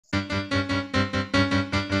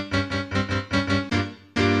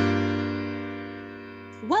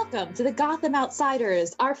Welcome to the Gotham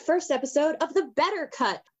Outsiders, our first episode of The Better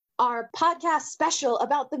Cut, our podcast special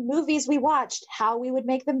about the movies we watched, how we would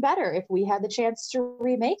make them better if we had the chance to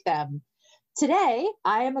remake them. Today,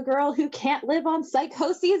 I am a girl who can't live on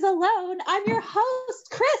psychoses alone. I'm your host,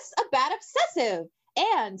 Chris, a bad obsessive.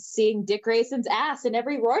 And seeing Dick Grayson's ass in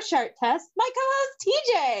every Rorschach test, my co-host,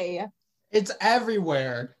 TJ. It's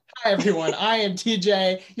everywhere. Hi, everyone. I am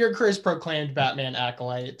TJ, your Chris proclaimed Batman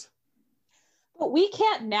acolyte. But we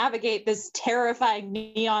can't navigate this terrifying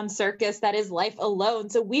neon circus that is life alone.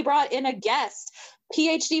 So we brought in a guest,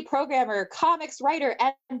 PhD programmer, comics writer,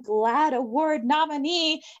 and GLAAD Award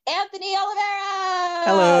nominee, Anthony Oliveira.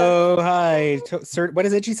 Hello, hi. What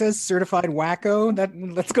is it she says? Certified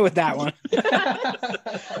wacko? Let's go with that one.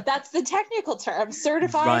 That's the technical term,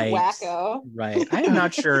 certified wacko. Right. I am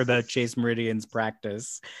not sure the Chase Meridian's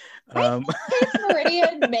practice. Chase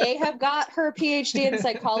Meridian may have got her PhD in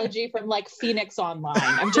psychology from like Phoenix Online.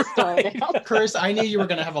 I'm just throwing it out. Chris, I knew you were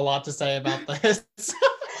going to have a lot to say about this.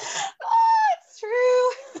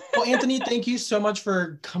 True. Well, Anthony, thank you so much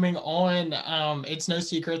for coming on. It's no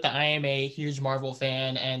secret that I am a huge Marvel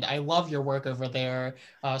fan, and I love your work over there,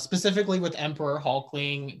 specifically with Emperor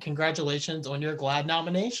Hulkling. Congratulations on your GLAAD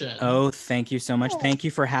nomination. Oh, thank you so much. Thank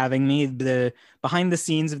you for having me. The behind the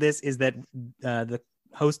scenes of this is that the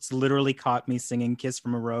hosts literally caught me singing "Kiss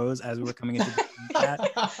from a Rose" as we were coming into the chat.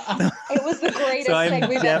 It was the greatest thing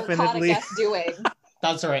we've ever caught a guest doing.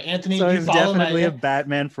 That's all right, Anthony. So you I'm follow definitely a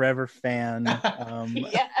Batman Forever fan.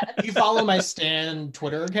 You follow my Stan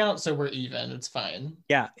Twitter account, so we're even. It's fine.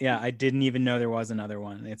 Yeah. I didn't even know there was another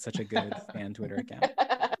one. It's such a good fan Twitter account.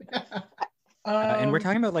 And we're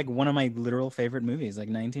talking about like one of my literal favorite movies, like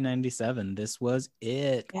 1997. This was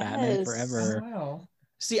it. Yes. Batman Forever. Oh, wow.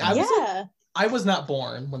 See, I was not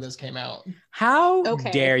born when this came out. How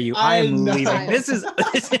dare you? I am leaving. This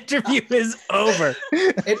interview is over.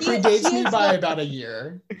 It predates me by about a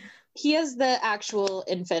year. He is the actual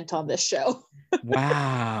infant on this show.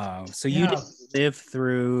 Wow. So you didn't live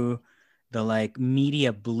through the like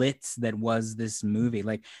media blitz that was this movie.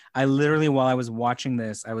 Like I literally, while I was watching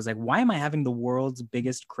this, I was like, why am I having the world's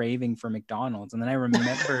biggest craving for McDonald's? And then I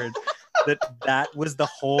remembered that was the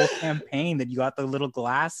whole campaign, that you got the little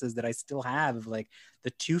glasses that I still have of like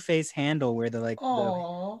the Two-Face handle where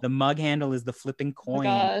the mug handle is the flipping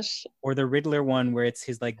coin, or the Riddler one where it's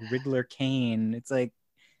his like Riddler cane. It's like,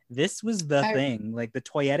 this was the thing. Like the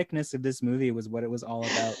toyeticness of this movie was what it was all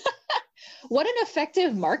about. What an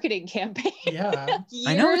effective marketing campaign. Yeah.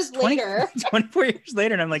 I know, it's 24 years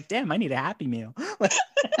later and I'm like, damn, I need a Happy Meal.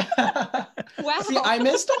 Wow. See, I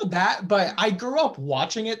missed all that, but I grew up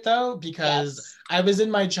watching it though, because I was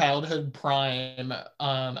in my childhood prime,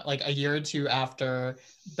 like a year or two after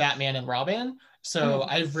Batman and Robin. So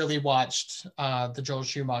I've really watched the Joel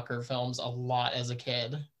Schumacher films a lot as a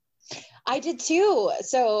kid. I did too.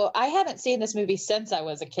 So I haven't seen this movie since I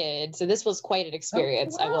was a kid. So this was quite an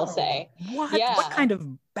experience, I will say. What? Yeah. What kind of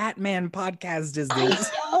Batman podcast is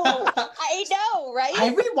this? I know, right?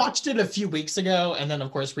 I rewatched it a few weeks ago and then,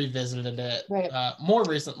 of course, revisited it more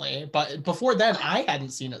recently. But before then, I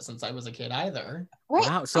hadn't seen it since I was a kid either. Right.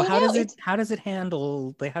 Wow. So how does it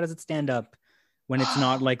handle? Like, how does it stand up when it's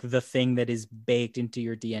not like the thing that is baked into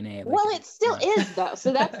your DNA? Like, well, it still is though.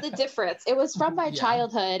 So that's the difference. It was from my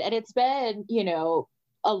childhood, and it's been,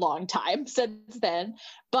 a long time since then.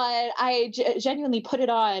 But I genuinely put it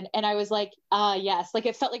on, and I was like, yes. Like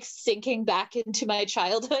it felt like sinking back into my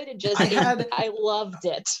childhood, and just I loved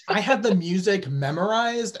it. I had the music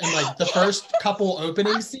memorized, and like the first couple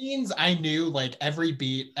opening scenes, I knew like every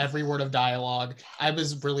beat, every word of dialogue. I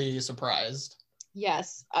was really surprised.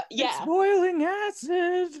 Yes. It's boiling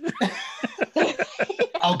acid.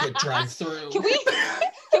 I'll get drive through. Can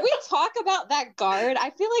we talk about that guard? I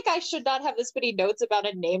feel like I should not have this many notes about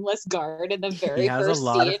a nameless guard in the very first scene. He has a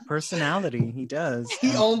lot of personality. He does.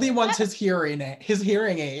 He only wants his hearing aid.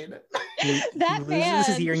 He loses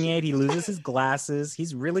his hearing aid. He loses his glasses.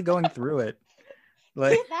 He's really going through it.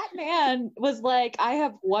 Like that man was like, I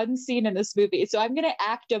have one scene in this movie, so I'm gonna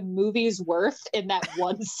act a movie's worth in that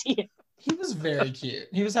one scene. He was very cute.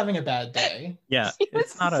 He was having a bad day. Yeah,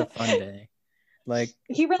 it's not a fun day. Like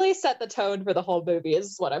he really set the tone for the whole movie,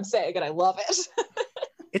 is what I'm saying, and I love it.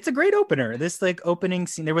 It's a great opener. This like opening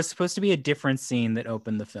scene, there was supposed to be a different scene that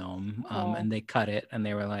opened the film, and they cut it, and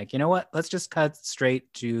they were like, you know what? Let's just cut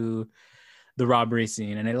straight to the robbery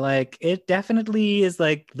scene, and it definitely is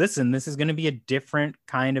like, listen, this is going to be a different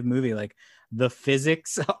kind of movie. Like the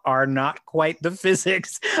physics are not quite the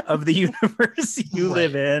physics of the universe you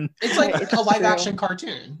live in. It's like a live action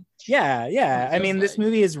cartoon. Yeah. I mean, this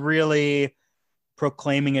movie is really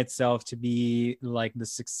proclaiming itself to be like the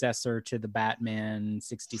successor to the Batman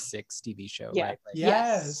 66 TV show, right? Like,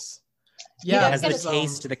 Yes. Yeah, it has Yes. the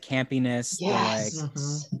taste, the campiness, Yes.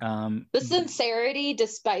 the The sincerity,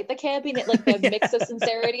 despite the campiness, like the mix of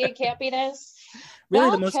sincerity and campiness. really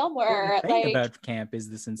Val the most Kilmer, important thing like, about camp is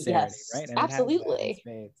the sincerity, yes, right? And it has that in absolutely.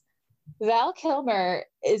 spades. Val Kilmer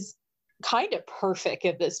is kind of perfect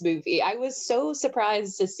in this movie. I was so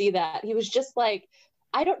surprised to see that. He was just like,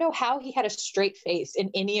 I don't know how he had a straight face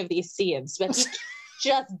in any of these scenes, but he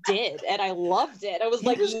just did, and I loved it. I was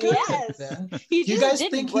like, yes, he Do you just guys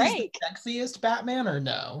did think great. he's the sexiest Batman or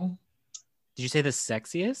no? Did you say the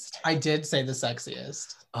sexiest? I did say the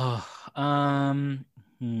sexiest. Oh,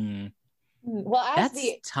 Well, as That's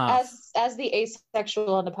the tough. as the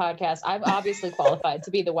asexual on the podcast, I'm obviously qualified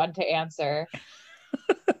to be the one to answer.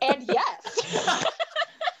 And yes.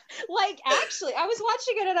 Like, actually, I was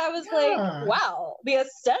watching it and I was like, wow, the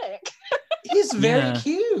aesthetic. He's very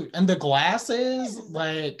cute. And the glasses,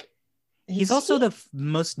 like... He's also the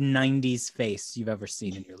most 90s face you've ever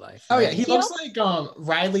seen in your life. Oh, right? yeah. He looks like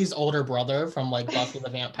Riley's older brother from, like, Buffy the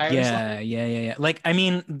Vampire Slayer. Yeah. Like, I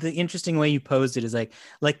mean, the interesting way you posed it is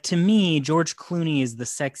like to me, George Clooney is the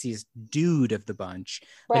sexiest dude of the bunch.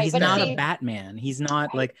 Right, but he's not a Batman. He's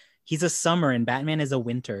not like... He's a summer and Batman is a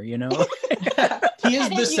winter, you know? He is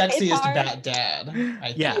the sexiest Bat Dad,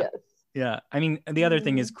 I think. Yeah. I mean, the other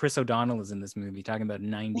thing is Chris O'Donnell is in this movie talking about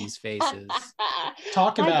 90s faces.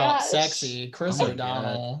 Talk about sexy. Chris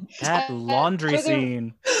O'Donnell. That laundry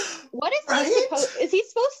scene. What is he supposed? Is he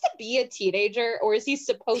supposed to be a teenager or is he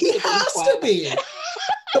supposed to be? He has to be.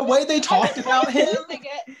 The way they talked about him.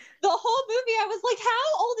 The whole movie, I was like,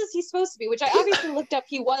 how old is he supposed to be? Which I obviously looked up.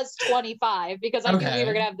 He was 25 because I knew we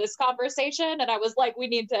were going to have this conversation. And I was like, we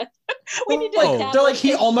need to. They're like,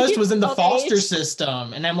 he almost was in the foster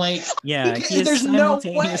system. And I'm like, there's no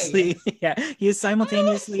way. He is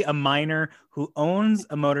simultaneously a minor who owns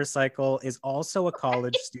a motorcycle, is also a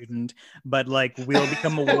college student, but like will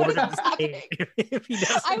become a ward of the state if he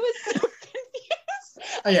doesn't. I was so confused.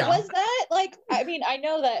 Was that like, I mean, I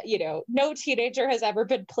know that, you know, no teenager has ever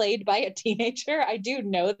been played by a teenager. I do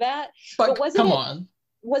know that. But was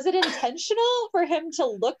was it intentional for him to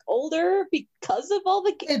look older because of all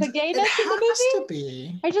the gayness in the movie? To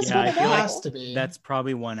be. I just want to know. Has to be. That's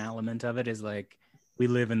probably one element of it is like, we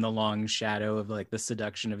live in the long shadow of like the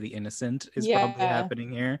seduction of the innocent is probably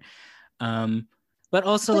happening here. But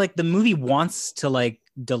also like the movie wants to like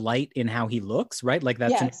delight in how he looks, right? Like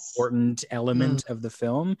that's an important element of the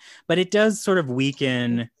film, but it does sort of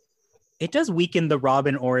weaken the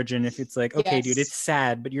Robin origin if it's like, okay, dude, it's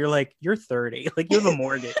sad, but you're like, you're 30, like you have a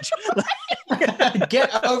mortgage.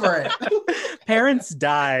 Get over it. Parents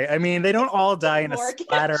die. I mean, they don't all die in a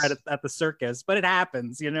splatter at the circus, but it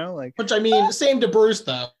happens, you know? Like, which I mean, same to Bruce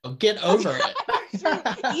though. Get over it.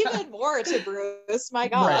 Even more to Bruce, my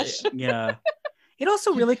gosh. Right. Yeah. It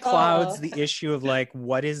also really clouds the issue of like,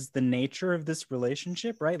 what is the nature of this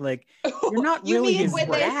relationship, right? Like, you're not really his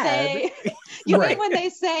dad. You mean when they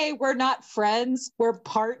say we're not friends, we're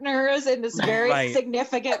partners in this very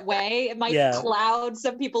significant way? It might cloud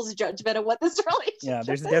some people's judgment of what this relationship is. Yeah,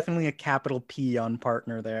 there's definitely a capital P on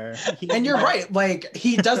partner there. And you're right. Like,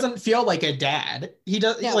 he doesn't feel like a dad. He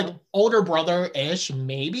does. He's like older brother-ish,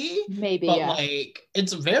 maybe. But like,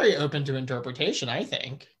 it's very open to interpretation, I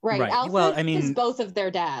think. Right. Alfred well, I mean, is both of their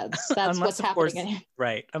dads. That's what's happening.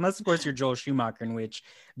 Right. Unless, of course, you're Joel Schumacher, in which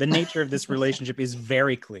the nature of this relationship is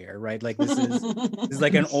very clear, right? Like this is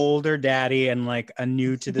like an older daddy and like a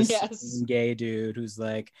new to this gay dude who's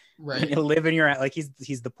like, living your like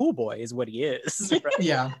he's the pool boy is what he is. Right?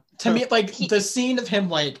 Yeah. To me, like the scene of him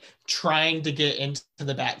like trying to get into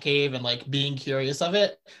the Batcave and like being curious of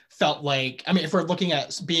it felt like, I mean, if we're looking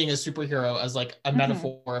at being a superhero as like a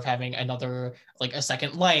metaphor of having another, like a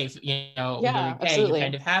second life, you know, when you're gay, you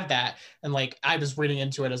kind of have that. And like, I was reading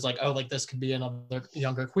into it as like, oh, like this could be another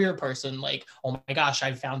younger queer person. Like, oh my gosh,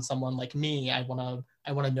 I found someone like me. I want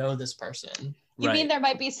to know this person. You mean there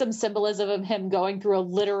might be some symbolism of him going through a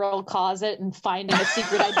literal closet and finding a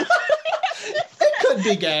secret identity? It could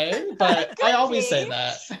be gay, but I always say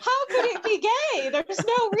that. How could it be gay? There's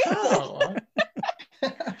no reason.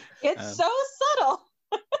 It's so subtle.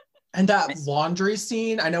 And that laundry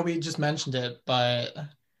scene, I know we just mentioned it, but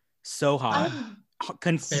so hot.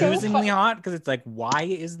 Confusingly hot, because it's like, why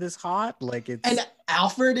is this hot? Like it's and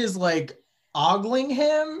Alfred is like ogling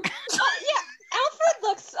him. Alfred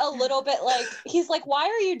looks a little bit like he's like, why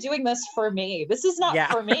are you doing this for me? This is not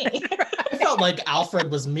for me. I felt like Alfred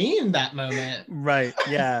was mean that moment. Right.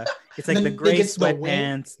 Yeah. It's like the gray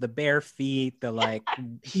sweatpants, the bare feet, the like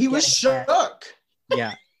he was shook.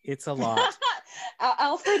 Yeah. It's a lot.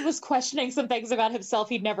 Alfred was questioning some things about himself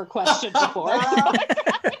he'd never questioned before.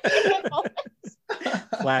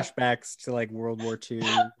 Flashbacks to like World War II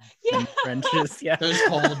Yeah. trenches. Yeah. Those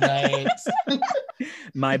cold nights.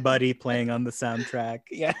 My Buddy playing on the soundtrack.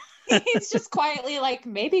 Yeah. He's just quietly like,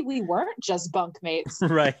 maybe we weren't just bunkmates.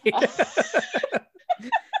 Right.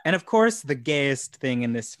 And of course, the gayest thing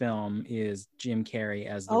in this film is Jim Carrey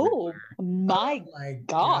as the Riddler. My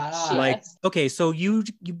gosh. Like, Yes. okay, so you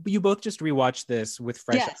both just rewatched this with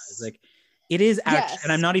fresh Yes. eyes. Like, it is actually, Yes.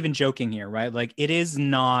 and I'm not even joking here, right? Like, it is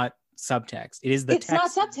not subtext. It is the It's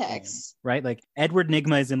not text of the subtext. film, right? Like, Edward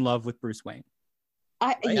Nygma is in love with Bruce Wayne.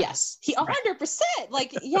 Yes, he 100%.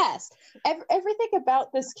 Like, yes, everything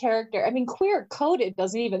about this character. I mean, queer coded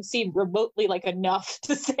doesn't even seem remotely like enough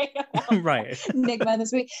to say about Right. Nygma in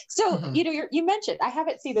this movie. So, you mentioned I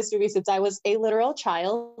haven't seen this movie since I was a literal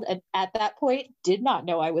child, and at that point, did not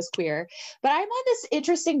know I was queer. But I'm on this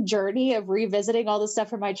interesting journey of revisiting all the stuff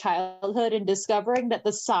from my childhood and discovering that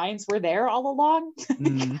the signs were there all along.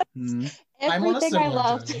 Mm-hmm. Everything I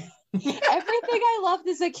loved. Journey. Everything I loved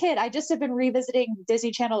as a kid. I just have been revisiting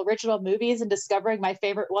Disney Channel original movies and discovering my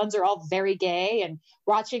favorite ones are all very gay, and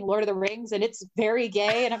watching Lord of the Rings and it's very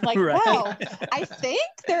gay. And I'm like, Right. wow, I think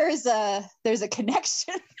there's a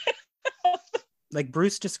connection. Like,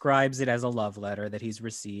 Bruce describes it as a love letter that he's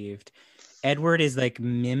received. Edward is like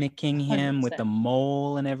mimicking him with the 100%.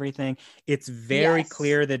 mole and everything. It's very Yes.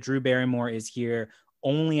 clear that Drew Barrymore is here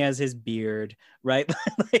only as his beard, right?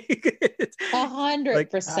 Like,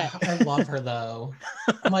 100%. I love her though.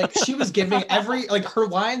 I'm like, she was giving her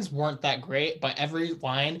lines weren't that great, but every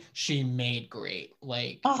line she made great.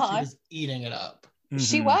 Like, she was eating it up.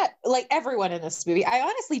 She Mhm. what? Like everyone in this movie. I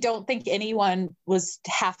honestly don't think anyone was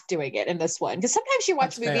half doing it in this one. Because sometimes you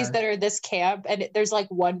watch That's movies fair. that are this camp and there's like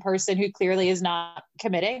one person who clearly is not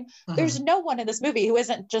committing. There's no one in this movie who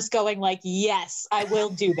isn't just going like, yes, I will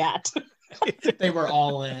do that. They were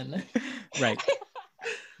all in. Right.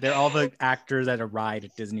 They're all the actors at a ride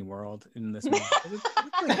at Disney World in this movie.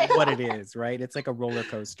 It's like what it is, right? It's like a roller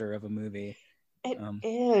coaster of a movie. It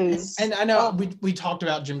is. And I know we talked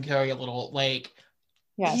about Jim Carrey a little, like,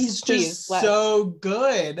 Yes, he's please, just let's. so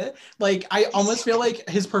good. Like, I almost feel like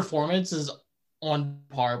his performance is on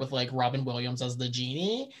par with like Robin Williams as the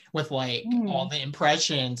genie, with like all the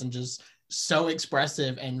impressions and just so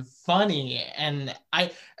expressive and funny. And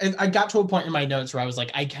I got to a point in my notes where I was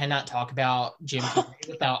like, I cannot talk about Jim Carrey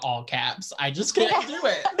without all caps. I just can't do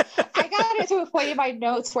it. I got to a point in my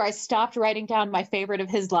notes where I stopped writing down my favorite of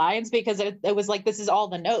his lines because it was like, this is all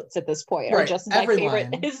the notes at this point, or Right, just my every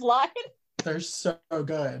favorite line. his line. They're so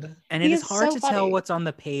good. And He it is is hard so to tell funny. what's on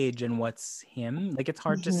the page and what's him. Like, it's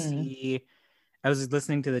hard to see. I was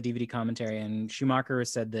listening to the DVD commentary, and Schumacher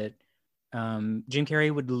said that Jim Carrey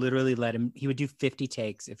would literally let him, he would do 50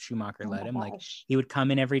 takes if Schumacher let him. Like, he would come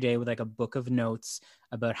in every day with like a book of notes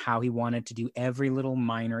about how he wanted to do every little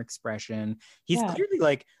minor expression. He's clearly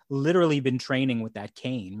like literally been training with that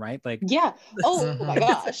cane, right? Like, Yeah. Oh my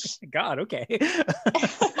gosh. God, okay.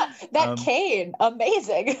 That cane,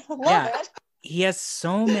 amazing. Love it. He has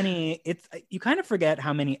so many. You kind of forget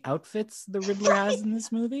how many outfits the Riddler has in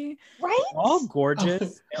this movie. Right? They're all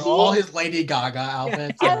gorgeous. They're All his Lady Gaga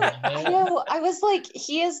outfits. No, I was like,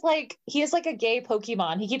 he is like a gay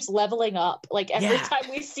Pokemon. He keeps leveling up like every time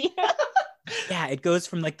we see him. Yeah, it goes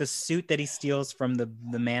from like the suit that he steals from the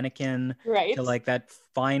mannequin Right. to like that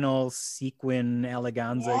final sequin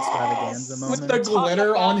eleganza extravaganza moment. With the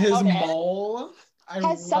glitter on his about it. mole.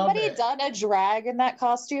 Has somebody done a drag in that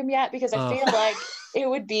costume yet? Because I feel like it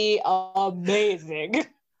would be amazing.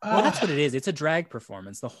 Well, that's what it is. It's a drag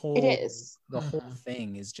performance. The whole whole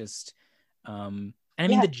thing is just and I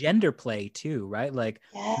mean the gender play too, right? Like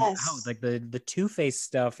like the Two-Face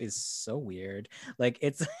stuff is so weird. Like,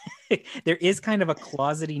 it's there is kind of a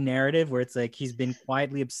closety narrative where it's like he's been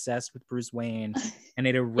quietly obsessed with Bruce Wayne, and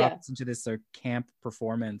it erupts into this sort of camp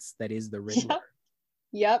performance that is the Riddler.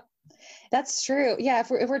 Yep. That's true. Yeah, if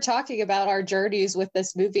we're talking about our journeys with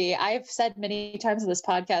this movie, I've said many times in this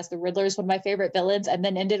podcast, the Riddler is one of my favorite villains, and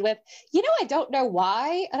then ended with, I don't know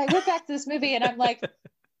why. And I went back to this movie and I'm like,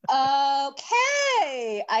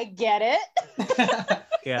 okay, I get it.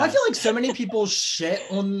 I feel like so many people shit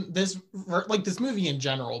on this movie in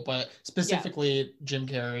general, but specifically Jim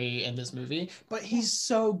Carrey in this movie. But he's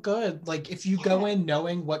so good. Like, if you go in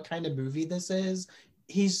knowing what kind of movie this is,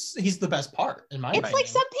 he's the best part in my opinion. It's like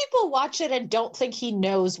some people watch it and don't think he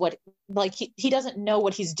knows what, like he doesn't know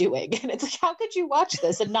what he's doing. And it's like, how could you watch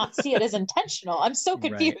this and not see it as intentional? I'm so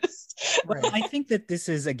confused. Well, I think that this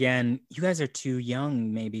is, again, you guys are too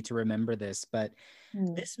young maybe to remember this, but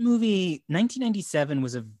this movie, 1997,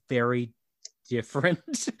 was a very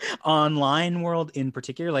different online world in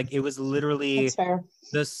particular. Like it was literally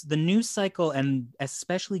the news cycle, and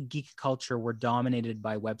especially geek culture, were dominated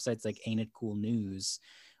by websites like Ain't It Cool News,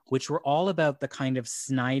 which were all about the kind of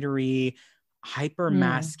snidery, hyper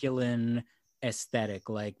masculine aesthetic.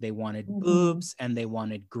 Like they wanted boobs and they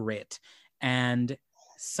wanted grit, and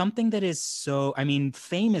something that is so, I mean,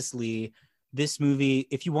 famously, this movie,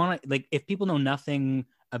 if you want to, like, if people know nothing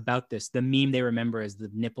about this, the meme they remember is the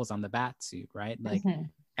nipples on the bat suit, right? Like,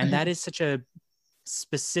 and that is such a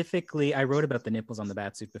specifically, I wrote about the nipples on the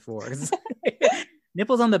bat suit before.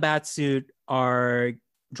 Nipples on the bat suit are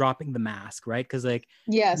dropping the mask, right? Because like,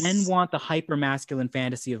 men want the hyper masculine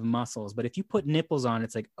fantasy of muscles, but if you put nipples on,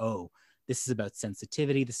 it's like, oh, this is about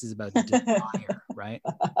sensitivity, this is about desire, right?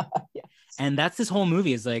 And that's this whole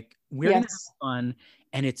movie, is like, we're gonna have fun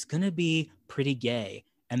and it's gonna be pretty gay,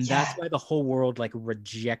 and that's why the whole world like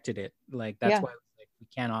rejected it. Like that's why like, we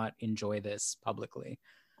cannot enjoy this publicly.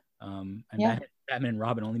 And Batman and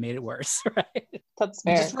Robin only made it worse, right? That's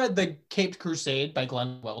fair. I just read The Caped Crusade by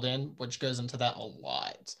Glenn Weldon, which goes into that a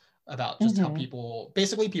lot, about just how people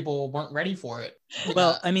weren't ready for it.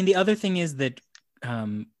 Well, I mean, the other thing is that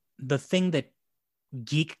the thing that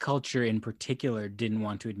geek culture in particular didn't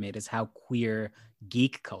want to admit is how queer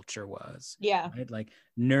geek culture was. Right? Like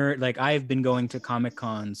like I've been going to Comic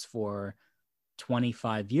Cons for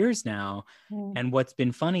 25 years now, and what's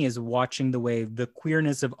been funny is watching the way the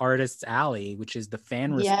queerness of Artists Alley, which is the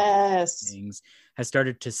fan response things, has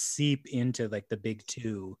started to seep into like the big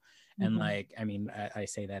two. And like, I mean, I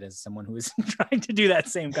say that as someone who is trying to do that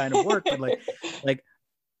same kind of work, but like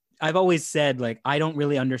I've always said, like, I don't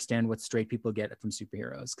really understand what straight people get from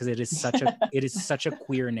superheroes, because it is such a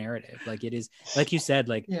queer narrative. Like it is, like you said,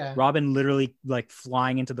 like Robin literally like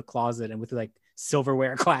flying into the closet and with like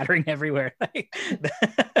silverware clattering everywhere. Like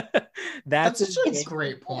that's such a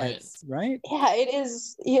great point, right? Yeah, it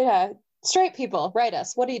is. Yeah, straight people, write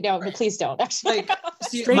us. What do you know? Right. Please don't. Actually, like,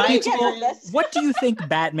 straight people. What do you think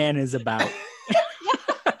Batman is about?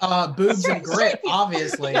 Boobs and grit,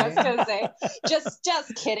 obviously. I was gonna say,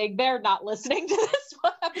 just kidding. They're not listening to this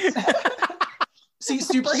one. See,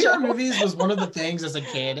 superhero movies was one of the things as a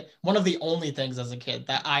kid, one of the only things as a kid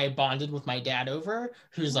that I bonded with my dad over,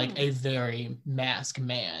 who's like a very mask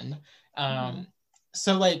man.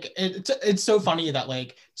 So like it's so funny that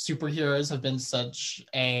like superheroes have been such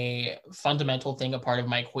a fundamental thing, a part of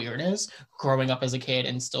my queerness growing up as a kid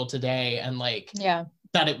and still today, and like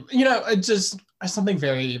that it, you know, it just something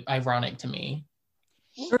very ironic to me.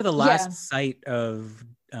 For the last sight of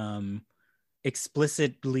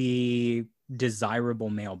explicitly desirable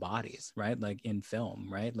male bodies, right? Like in film,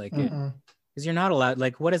 right? Like because you're not allowed,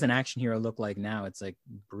 like, what does an action hero look like now? It's like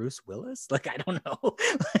Bruce Willis? Like, I don't know.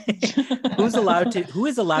 Like, who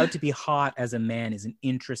is allowed to be hot as a man is an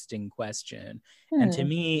interesting question. And to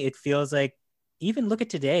me, it feels like, even look at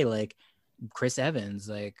today, like Chris Evans,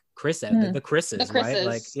 like the Chris's, right?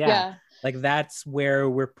 Like, like that's where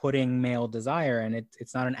we're putting male desire, and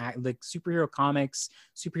it's not an act, like superhero comics,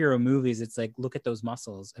 superhero movies. It's like, look at those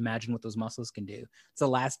muscles. Imagine what those muscles can do. It's the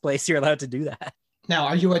last place you're allowed to do that. Now,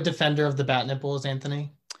 are you a defender of the bat nipples,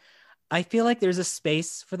 Anthony? I feel like there's a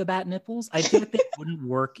space for the bat nipples. I feel like they wouldn't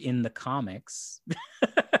work in the comics.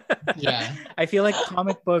 Yeah. I feel like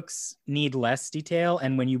comic books need less detail,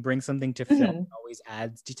 and when you bring something to film, it always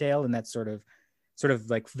adds detail in that sort of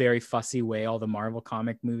like very fussy way. All the Marvel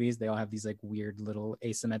comic movies, they all have these like weird little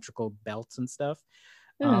asymmetrical belts and stuff.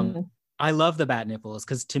 I love the bat nipples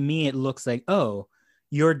because to me it looks like, oh,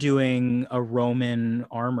 you're doing a Roman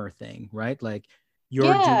armor thing, right? Like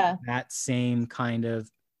you're doing that same kind of,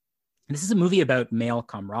 this is a movie about male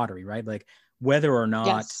camaraderie, right? Like whether or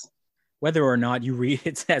not you read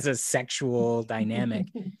it as a sexual dynamic,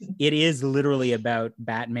 it is literally about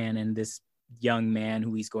Batman and this young man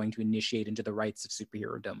who he's going to initiate into the rites of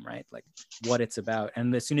superhero-dom, right? Like what it's about.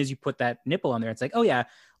 And as soon as you put that nipple on there, it's like, oh yeah,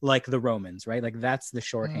 like the Romans, right? Like that's the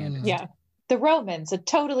shorthand. Yeah, the Romans, a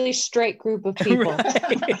totally straight group of people.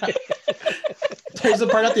 There's a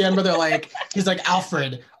part at the end where they're like, he's like,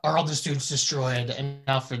 Alfred, are all the suits destroyed? And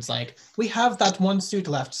Alfred's like, we have that one suit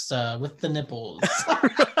left, sir, with the nipples.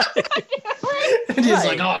 And he's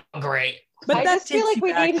like, oh, great. But I that just feel takes like you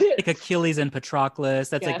we back need to, like Achilles and Patroclus.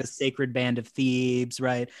 That's like the Yes. sacred band of Thebes,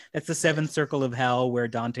 right? That's the seventh circle of hell where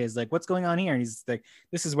Dante's like, what's going on here? And he's like,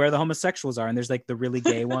 this is where the homosexuals are. And there's like the really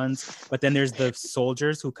gay ones, but then there's the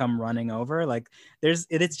soldiers who come running over. Like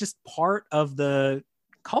it's just part of the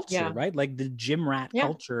culture, right? Like the gym rat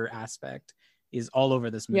culture aspect is all over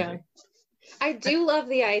this movie. Yeah. I do love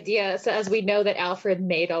the idea, so as we know that Alfred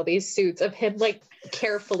made all these suits, of him like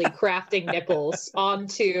carefully crafting nipples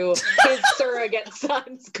onto his surrogate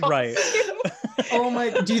son's costume. Right. Oh my!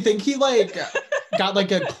 Do you think he like got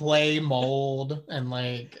like a clay mold and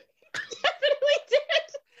like? Definitely did.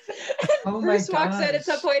 And Oh Bruce my walks in at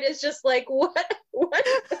some gosh. point. Is just like, what?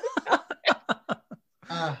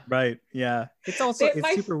 Right. Yeah. It's also They- it's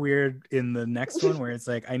my- super weird in the next one where it's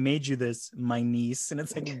like, I made you this, my niece, and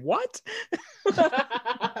it's like, what?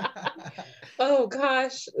 Oh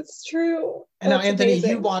gosh, it's true. And now, That's Anthony, you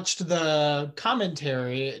amazing. watched the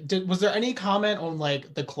commentary. Was there any comment on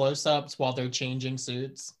like the close-ups while they're changing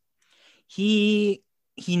suits? He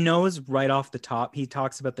knows right off the top. He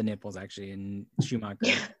talks about the nipples actually in Schumacher.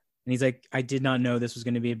 Yeah. And he's like, I did not know this was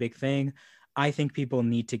going to be a big thing. I think people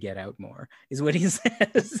need to get out more, is what he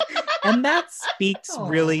says. And that speaks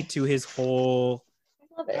really to his whole.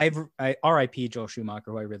 I love it. I R.I.P. Joel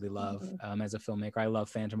Schumacher, who I really love Mm-hmm. as a filmmaker. I love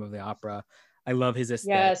Phantom of the Opera. I love his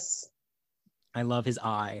aesthetic. Yes. I love his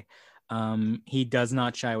eye. He does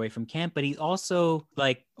not shy away from camp, but he's also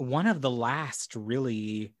like one of the last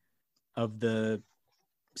really of the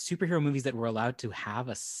superhero movies that were allowed to have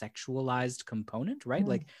a sexualized component, right?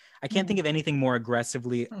 Like I can't think of anything more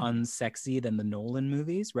aggressively unsexy than the Nolan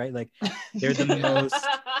movies, right? Like they're the most,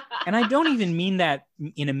 and I don't even mean that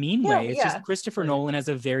in a mean way. It's just Christopher Nolan has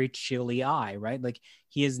a very chilly eye, right? Like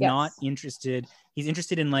he is not interested. He's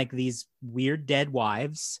interested in like these weird dead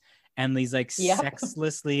wives and these like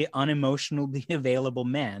sexlessly, unemotionally available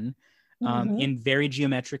men. In very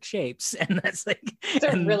geometric shapes, and that's like,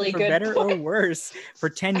 and really for good better point. or worse,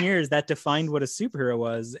 for 10 years that defined what a superhero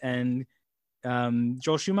was. And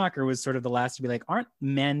Joel Schumacher was sort of the last to be like, aren't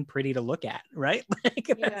men pretty to look at, right?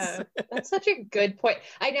 Like, that's such a good point.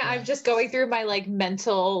 I know. I'm just going through my like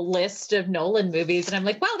mental list of Nolan movies, and I'm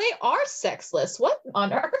like, wow, they are sexless. What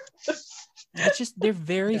on earth? It's just they're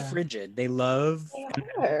very frigid. They love. They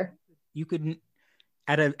are. You couldn't.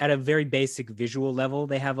 At a very basic visual level,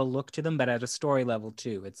 they have a look to them, but at a story level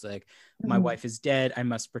too, it's like, my wife is dead. I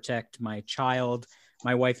must protect my child.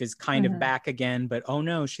 My wife is kind of back again, but oh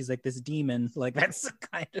no, she's like this demon. Like that's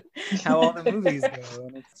kind of how all the movies go.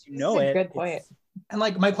 And it's, Good point. And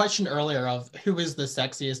like my question earlier of who is the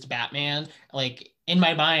sexiest Batman, like in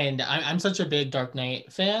my mind, I'm such a big Dark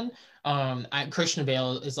Knight fan. Christian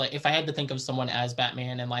Bale is like, if I had to think of someone as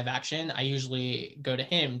Batman in live action, I usually go to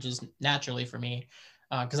him just naturally for me.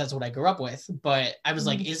 Because that's what I grew up with. But I was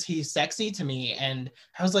like, is he sexy to me? And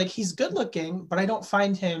I was like, he's good looking, but I don't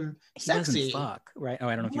find him sexy. He doesn't fuck, right? Oh,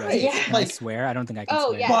 I don't know if you Can I swear? I don't think I can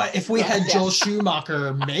swear. Yeah. But if we had Joel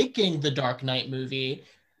Schumacher making the Dark Knight movie,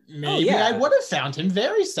 maybe I would have found him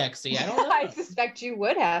very sexy. I don't know. I suspect you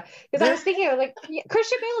would have. Because I was thinking, like,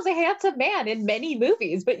 Christian Bale is a handsome man in many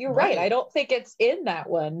movies, but you're right. I don't think it's in that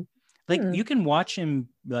one. Like, you can watch him,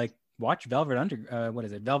 like, watch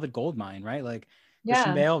Velvet Goldmine, right? Like,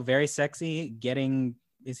 Christian Bale, very sexy,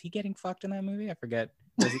 is he getting fucked in that movie? I forget.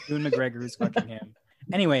 Was it Ewan McGregor who's fucking him?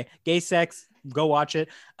 Anyway, gay sex, go watch it.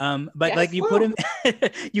 But like you put him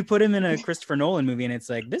in a Christopher Nolan movie and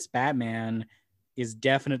it's like, this Batman is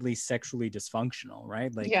definitely sexually dysfunctional,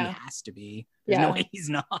 right? Like he has to be. There's no way he's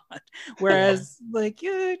not. Whereas like,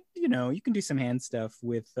 you know, you can do some hand stuff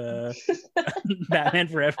with Batman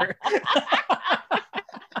Forever.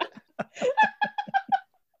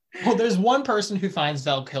 Well, there's one person who finds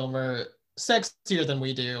Val Kilmer sexier than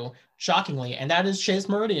we do, shockingly, and that is Chase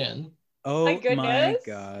Meridian. Oh my God.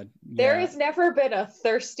 Yeah. There has never been a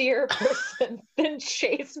thirstier person than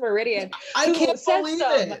Chase Meridian. I can't believe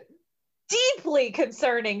it. Deeply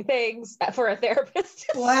concerning things for a therapist.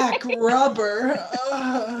 Black rubber.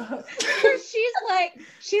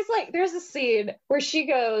 She's like, there's a scene where she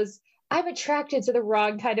goes, I'm attracted to the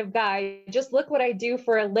wrong kind of guy. Just look what I do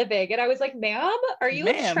for a living. And I was like, ma'am, are you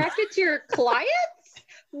attracted to your clients?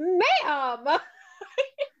 Ma'am.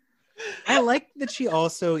 I like that she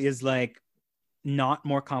also is like not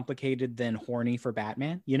more complicated than horny for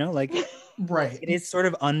Batman, you know, like right. It is sort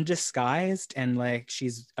of undisguised and like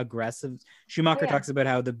she's aggressive. Schumacher talks about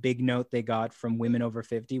how the big note they got from women over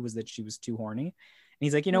 50 was that she was too horny. And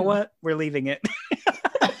he's like, you know what? We're leaving it.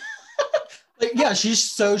 Like, yeah, she's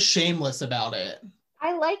so shameless about it.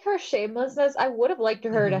 I like her shamelessness. I would have liked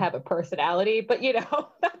her to have a personality, but you know,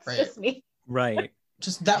 that's just me. Right.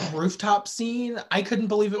 Just that rooftop scene, I couldn't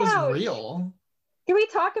believe it was real. Can we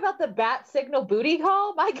talk about the bat signal booty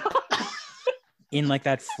call? My God. In like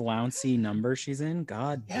that flouncy number she's in?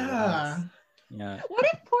 God. Yeah. Yeah. What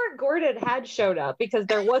if poor Gordon had showed up because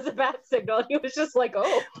there was a bat signal and he was just like,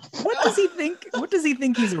 oh. What does he think? What does he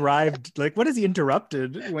think he's arrived? Like, what is he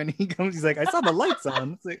interrupted when he comes? He's like, I saw the lights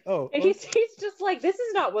on. It's like, oh. And he's just like, this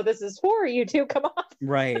is not what this is for, you two. Come on.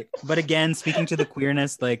 Right. But again, speaking to the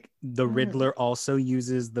queerness, like the Riddler also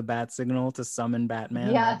uses the bat signal to summon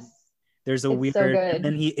Batman. Yes. There's a It's weird, so good. and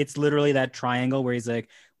then it's literally that triangle where he's like,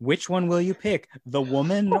 which one will you pick, the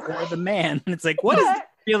woman or the man? And it's like, what is this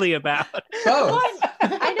really about? Both.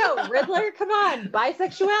 I know, Riddler, come on,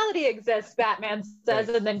 bisexuality exists, Batman says,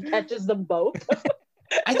 and then catches them both.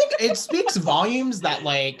 I think it speaks volumes that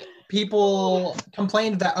like people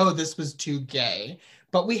complained that, oh, this was too gay.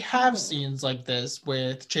 But we have scenes like this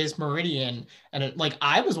with Chase Meridian, and like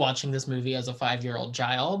I was watching this movie as a 5-year-old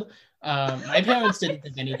child. My parents didn't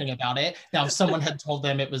think anything about it. Now, if someone had told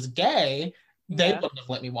them it was gay, they wouldn't have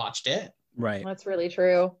let me watch it. Right. That's really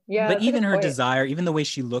true. Yeah. But even her desire, even the way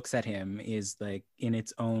she looks at him is like in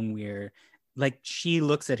its own weird, like she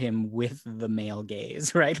looks at him with the male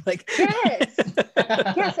gaze, right? Like yes.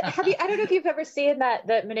 Yes. I don't know if you've ever seen that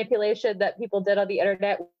manipulation that people did on the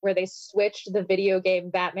internet where they switched the video game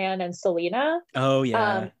Batman and Selena. Oh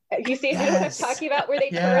yeah. You see, you know what I'm talking about, where they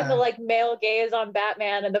turn the like male gaze on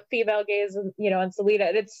Batman and the female gaze, on Selena,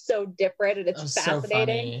 and it's so different and it's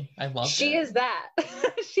fascinating. So I love it. She is that.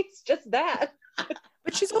 She's just that.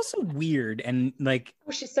 But she's also weird and like,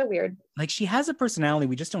 she's so weird. Like she has a personality,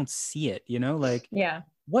 we just don't see it, like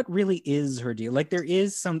what really is her deal? Like there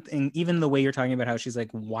is something, even the way you're talking about how she's like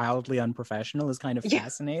wildly unprofessional is kind of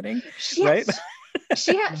fascinating, right?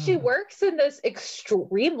 She works in this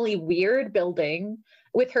extremely weird building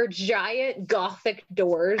with her giant Gothic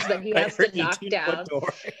doors that he has to knock down.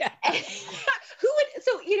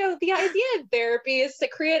 The idea in therapy is to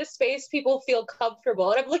create a space people feel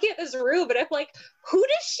comfortable. And I'm looking at this room and I'm like, who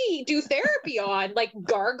does she do therapy on? Like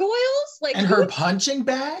gargoyles? Like, and her punching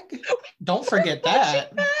bag? Don't forget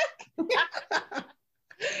that.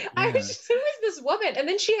 I was just, who is this woman? And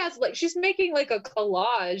then she has she's making like a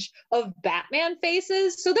collage of Batman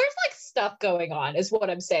faces. So there's like stuff going on, is what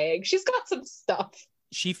I'm saying. She's got some stuff.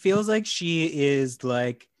 She feels like she is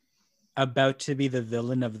like about to be the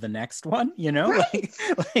villain of the next one, Right.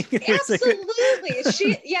 Absolutely.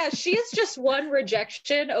 She is just one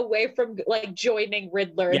rejection away from like joining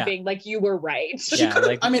Riddler and being like, you were right. She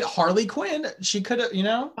could have, Harley Quinn, she could have, you're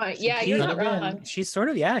not wrong. She's sort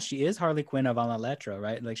of, she is Harley Quinn of Alla Letra,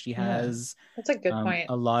 right? Like she has that's a good point.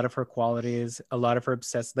 A lot of her qualities, a lot of her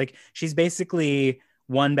obsessed, like she's basically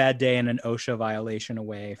one bad day and an OSHA violation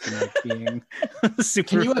away from like being super.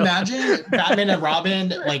 Can you imagine Batman and Robin,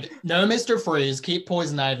 like, no Mr. Freeze, keep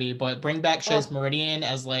Poison Ivy, but bring back Chase Meridian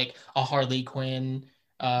as like a Harley Quinn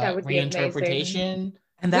reinterpretation?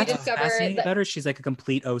 And that's fascinating about her. She's like a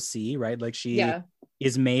complete OC, right? Like she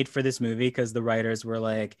is made for this movie because the writers were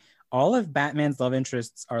like, all of Batman's love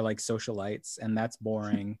interests are like socialites, and that's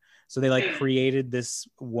boring. So they like created this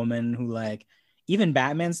woman who like, even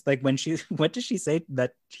Batman's like, what does she say,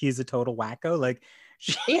 that he's a total wacko? Like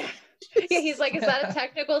he's like, is that a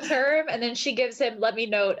technical term? And then she gives him, let me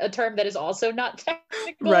note, a term that is also not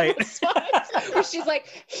technical, right? Where she's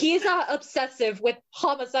like, he's obsessive with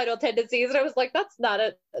homicidal tendencies, and I was like, that's not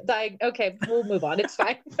okay, we'll move on, it's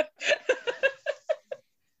fine.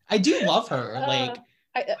 I do love her. Like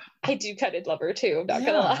I do kind of love her too, I'm not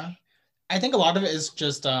gonna lie. I think a lot of it is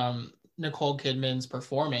just Nicole Kidman's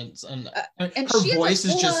performance, and her voice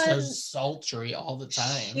is just so sultry all the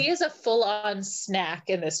time. She is a full-on snack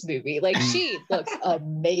in this movie. Like she looks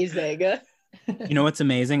amazing. You know what's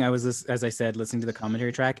amazing? I was, as I said, listening to the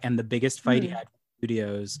commentary track, and the biggest fight he had with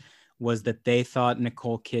studios was that they thought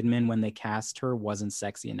Nicole Kidman, when they cast her, wasn't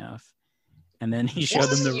sexy enough. And then he showed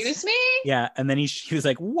them Excuse me? Yeah, and then he was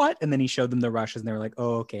like, what? And then he showed them the rushes, and they were like,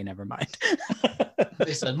 oh, okay, never mind.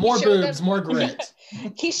 They said, more boobs, more grit.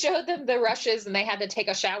 He showed them the rushes, and they had to take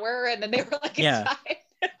a shower, and then they were like, it's fine.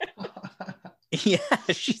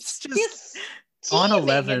 Yeah, she's just on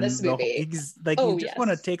 11 in this movie. You just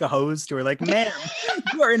want to take a hose to her, like, ma'am,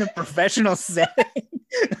 you are in a professional setting.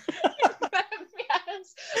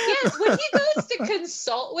 Yes, when he goes to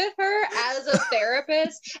consult with her as a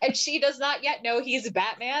therapist, and she does not yet know he's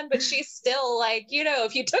Batman, but she's still like,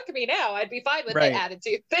 if you took me now, I'd be fine with that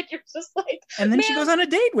attitude. Then you're just like, and then she goes on a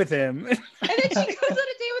date with him. And then she goes on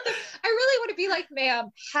a date with him. I really want to be like,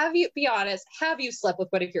 ma'am, be honest, have you slept with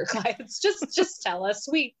one of your clients? Just tell us.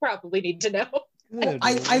 We probably need to know.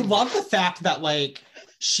 I love the fact that like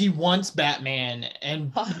she wants Batman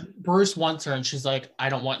and Bruce wants her, and she's like, I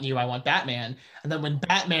don't want you, I want Batman. And then when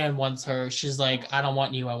Batman wants her, she's like, I don't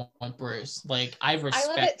want you, I want Bruce. Like, I respect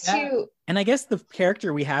love it that. too. And I guess the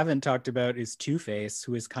character we haven't talked about is Two-Face,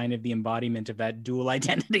 who is kind of the embodiment of that dual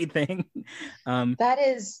identity thing. That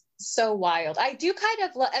is so wild. I do kind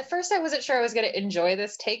of at first I wasn't sure I was going to enjoy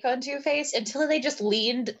this take on Two-Face until they just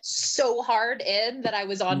leaned so hard in that I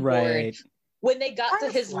was on board. When they got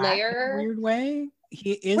to his lair, in a weird way,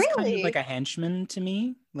 he is kind of like a henchman to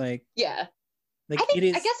me. Like, Like I it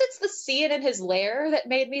is. guess it's the scene in his lair that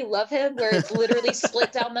made me love him, where it's literally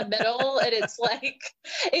split down the middle, and it's like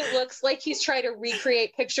it looks like he's trying to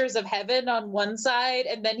recreate pictures of heaven on one side,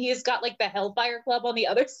 and then he's got like the Hellfire Club on the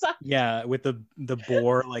other side. Yeah, with the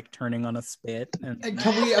boar like turning on a spit. And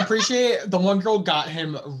Can we appreciate the one girl got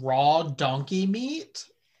him raw donkey meat?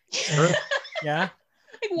 Sure. Yeah.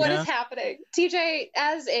 Like, what is happening? TJ,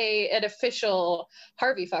 as an official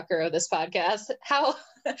Harvey fucker of this podcast, how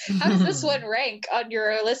does this one rank on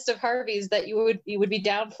your list of Harveys that you would be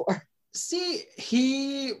down for? See,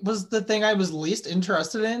 he was the thing I was least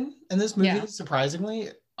interested in this movie, surprisingly.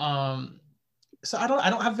 So I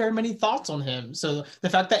don't have very many thoughts on him. So the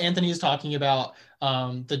fact that Anthony is talking about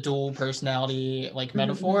the dual personality like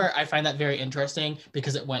metaphor, I find that very interesting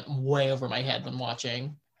because it went way over my head when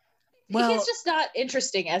watching. Well, he's just not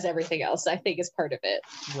interesting as everything else, I think, is part of it.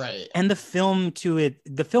 Right. And the film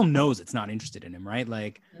knows it's not interested in him, right?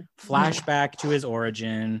 Like flashback to his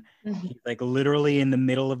origin, he's like literally in the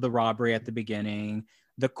middle of the robbery at the beginning.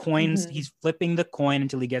 The coins, he's flipping the coin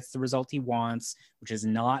until he gets the result he wants, which is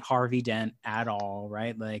not Harvey Dent at all,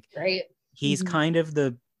 right? Like he's kind of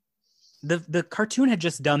the cartoon had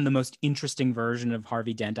just done the most interesting version of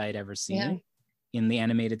Harvey Dent I had ever seen. In the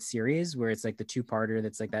animated series, where it's like the two-parter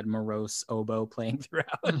that's like that morose oboe playing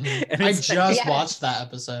throughout. And I just watched that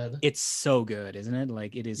episode. It's so good, isn't it?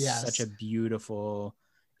 Like it is such a beautiful,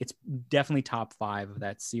 it's definitely top 5 of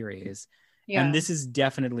that series. And this is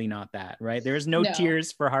definitely not that, right? There's no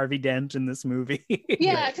tears for Harvey Dent in this movie.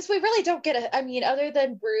 Because we really don't get I mean, other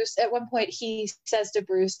than Bruce, at one point he says to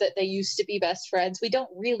Bruce that they used to be best friends. We don't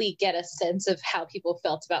really get a sense of how people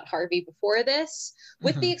felt about Harvey before this,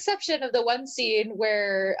 with the exception of the one scene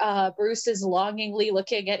where Bruce is longingly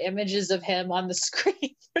looking at images of him on the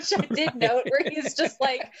screen, which I did note, where he's just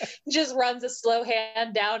like, just runs a slow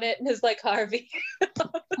hand down it and is like, Harvey.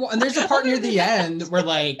 Well, and there's a part near the end where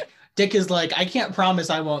like, Dick is like, I can't promise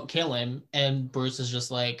I won't kill him. And Bruce is just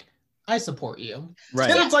like, I support you. Right.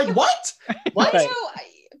 And it's like, what? What? I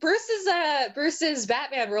know, Bruce's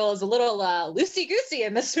Batman role is a little loosey-goosey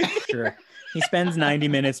in this movie. Sure. He spends 90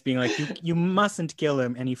 minutes being like, you mustn't kill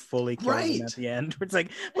him. And he fully kills him at the end. It's like,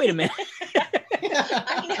 wait a minute.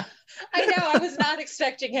 I know. I was not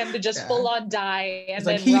expecting him to just full on die. And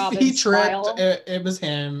then like, Robin he tripped. smile. It was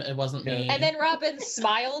him. It wasn't me. And then Robin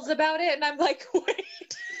smiles about it. And I'm like,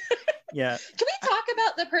 wait. Yeah. Can we talk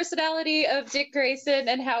about the personality of Dick Grayson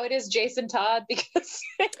and how it is Jason Todd? Because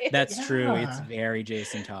that's true. It's very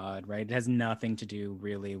Jason Todd, right? It has nothing to do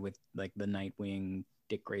really with like the Nightwing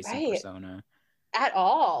Dick Grayson persona at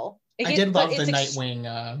all. I did love the Nightwing,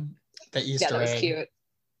 the Easter egg. That was cute.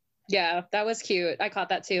 Yeah, that was cute. I caught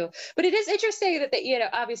that too. But it is interesting that they,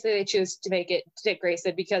 obviously they choose to make it Dick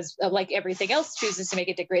Grayson because like everything else chooses to make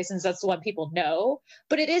it Dick Grayson. So that's the one people know.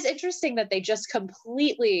 But it is interesting that they just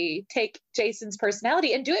completely take Jason's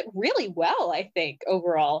personality and do it really well, I think,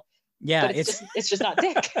 overall. Yeah, but it's just not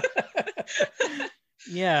Dick.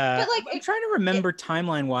 Yeah, but like, I'm trying to remember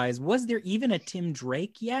timeline wise. Was there even a Tim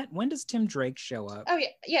Drake yet? When does Tim Drake show up? Oh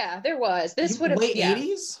yeah, there was. This would have late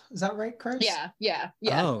 80s. Is that right, Chris? Yeah.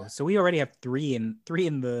 Oh, so we already have three in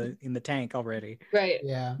the tank already. Right.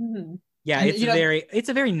 Yeah. Mm-hmm. Yeah, and, it's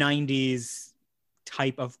a very 90s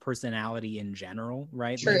type of personality in general,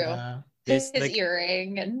 right? True. Yeah. His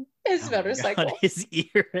earring and his motorcycle. God, his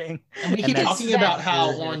earring. And we keep talking about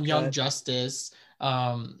how on Young Justice,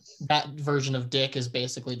 that version of Dick is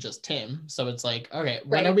basically just Tim. So it's like, okay,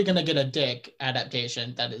 when are we going to get a Dick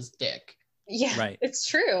adaptation that is Dick? Yeah, right. It's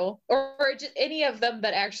true. Or just any of them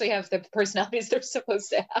that actually have the personalities they're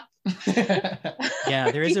supposed to have.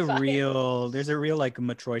 Yeah, there's a real like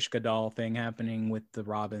Matryoshka doll thing happening with the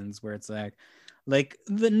Robins where it's like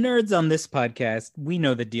the nerds on this podcast, we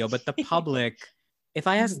know the deal, but the public, if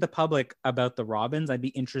I asked the public about the Robins, I'd be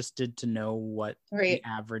interested to know what the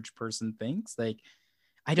average person thinks. Like,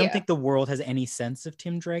 I don't think the world has any sense of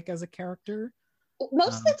Tim Drake as a character.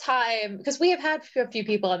 Most of the time, because we have had a few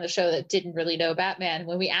people on the show that didn't really know Batman,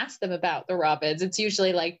 when we ask them about the Robins, it's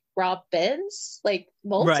usually like Robins, like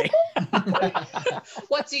multiple. Right.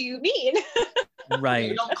 What do you mean?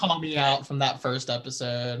 Right. Don't call me out from that first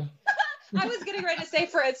episode. I was getting ready to say,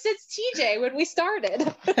 for instance, TJ, when we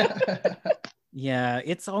started. Yeah,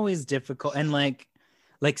 it's always difficult. And like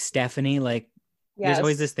Stephanie, there's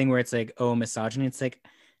always this thing where it's like, oh, misogyny. It's like,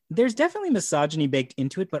 there's definitely misogyny baked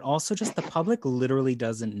into it, but also just the public literally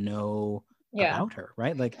doesn't know about her,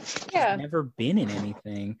 right? Like, she's never been in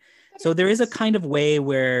anything. So there is a kind of way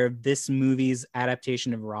where this movie's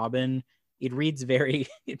adaptation of Robin, it reads very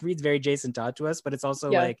Jason Todd to us, but it's also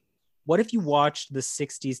like, what if you watched the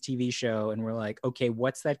 60s TV show and we're like, okay,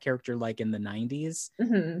 what's that character like in the 90s?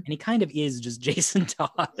 And he kind of is just Jason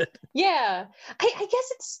Todd. Yeah. I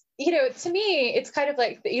guess it's, to me, it's kind of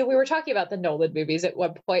like, we were talking about the Nolan movies at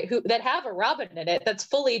one point that have a Robin in it that's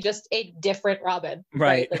fully just a different Robin.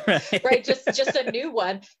 Right. Right. Just a new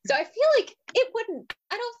one. So I feel like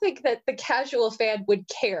I don't think that the casual fan would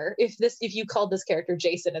care if you called this character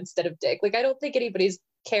Jason instead of Dick. Like, I don't think anybody's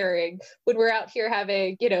caring when we're out here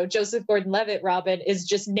having, Joseph Gordon-Levitt Robin is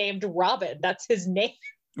just named Robin. That's his name.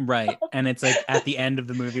 Right. And it's like at the end of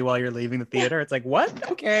the movie while you're leaving the theater, it's like,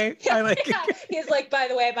 what? Okay. Yeah. He's like, by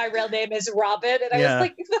the way, my real name is Robin. And I was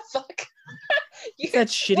like, the fuck? That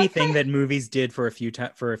shitty thing that movies did for a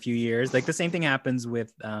few years. Like the same thing happens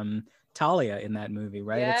with Talia in that movie,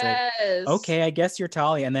 right? Yes. It's like, okay, I guess you're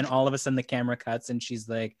Talia. And then all of a sudden the camera cuts and she's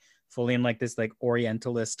like fully in like this like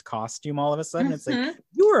Orientalist costume all of a sudden. It's like,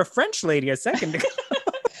 you were a French lady a second ago.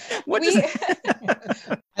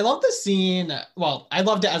 I love the scene. Well, I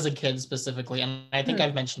loved it as a kid specifically, and I think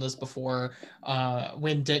I've mentioned this before.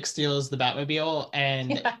 When Dick steals the Batmobile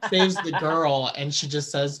and saves the girl, and she just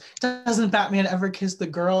says, "Doesn't Batman ever kiss the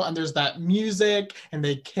girl?" And there's that music, and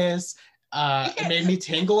they kiss. It made me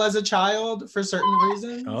tingle as a child for certain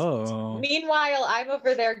reasons. Oh. Meanwhile, I'm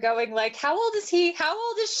over there going like, "How old is he? How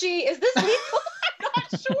old is she? Is this legal?" I'm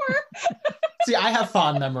not sure. See, I have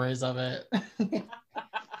fond memories of it.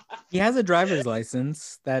 He has a driver's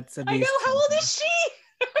license. That's at least. I know. How old is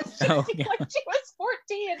she? Oh, yeah. Like she was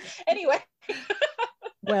 14. Anyway.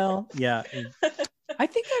 Well, yeah. I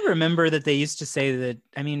think I remember that they used to say that.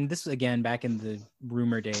 I mean, this was again back in the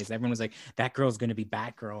rumor days. Everyone was like, "That girl's going to be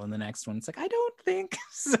Batgirl in the next one." It's like, I don't think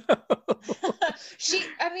so.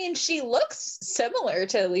 She looks similar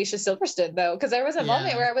to Alicia Silverstone though, because there was a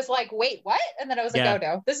moment where I was like, "Wait, what?" And then I was like, "Oh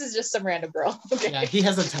no, this is just some random girl." Okay. Yeah, he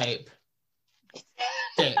has a type.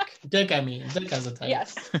 Dick has a type.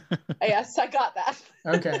 Yes, I got that.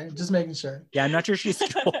 Okay, just making sure. Yeah, I'm not sure she's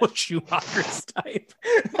Joel Schumacher's type.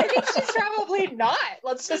 I think she's probably not.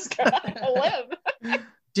 Let's just go out on a limb.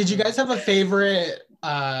 Did you guys have a favorite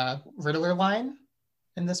Riddler line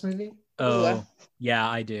in this movie? Oh, yeah,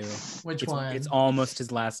 I do. Which one? It's almost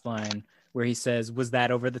his last line where he says, "Was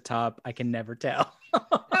that over the top? I can never tell."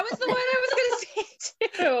 That was the one I was going to say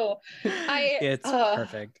too. It's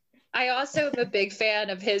perfect. I also am a big fan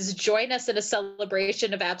of his "Join us in a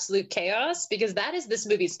celebration of absolute chaos," because that is this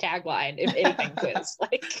movie's tagline, if anything quiz.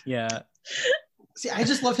 Like, yeah. See, I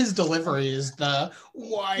just love his deliveries. The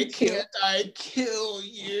 "Why can't I kill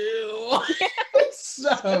you?" It's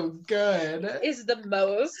so good. Is the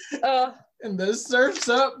most. And the "Surf's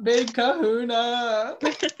up, big kahuna."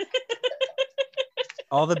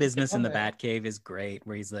 All the business in the Batcave is great,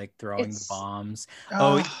 where he's like throwing the bombs.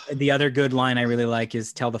 The other good line I really like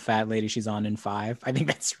is "Tell the fat lady she's on in 5." I think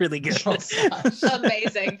that's really good.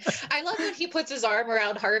 Amazing. I love when he puts his arm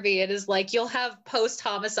around Harvey and is like, "You'll have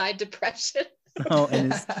post-homicide depression." Oh,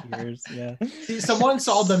 and his tears. Yeah. See, someone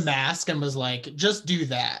saw The Mask and was like, "Just do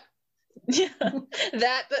that." Yeah,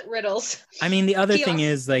 that, but riddles. I mean, the other thing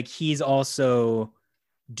is like he's also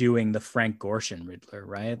doing the Frank Gorshin Riddler,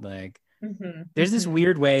 right? Like. There's this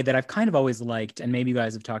weird way that I've kind of always liked, and maybe you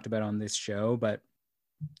guys have talked about on this show, but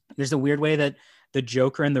there's a weird way that the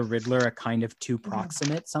Joker and the Riddler are kind of too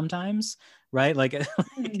proximate sometimes, right? Like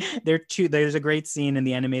there's a great scene in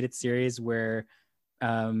the animated series where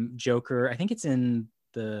Joker, I think it's in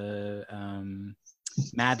the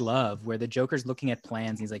Mad Love, where the Joker's looking at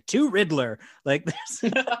plans and he's like, "To Riddler," like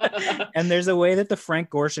and there's a way that the Frank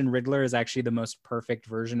Gorshin Riddler is actually the most perfect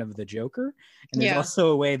version of the Joker, and there's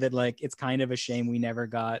also a way that like it's kind of a shame we never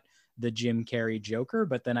got the Jim Carrey Joker,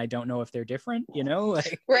 but then I don't know if they're different,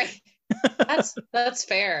 like right. That's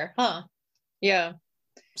fair, huh? Yeah.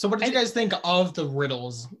 So what did you guys think of the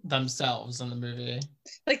riddles themselves in the movie?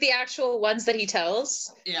 Like the actual ones that he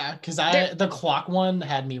tells? Yeah, because the clock one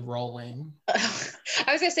had me rolling.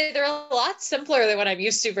 I was gonna say they're a lot simpler than what I'm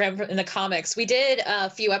used to from in the comics. We did a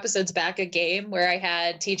few episodes back a game where I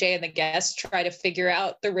had TJ and the guests try to figure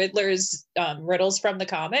out the Riddler's riddles from the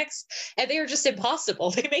comics, and they were just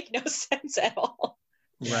impossible. They make no sense at all.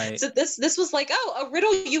 Right. So this was like, a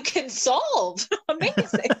riddle you can solve.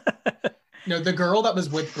 Amazing. No, the girl that was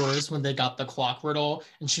with Bruce when they got the clock riddle,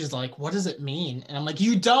 and she's like, "What does it mean?" And I'm like,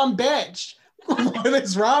 "You dumb bitch. What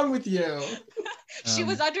is wrong with you?" She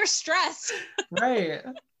was under stress. Right.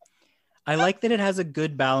 I like that it has a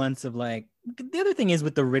good balance of like, the other thing is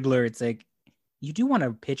with the Riddler, it's like, you do want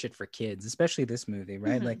to pitch it for kids, especially this movie,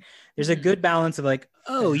 right? Like there's a good balance of like,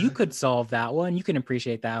 oh, you could solve that one. You can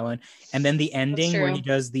appreciate that one. And then the ending where he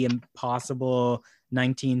does the impossible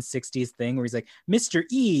 1960s thing where he's like, "Mr.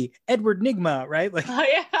 E, Edward Nygma," right? Like,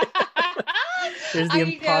 There's the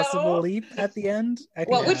impossible leap at the end.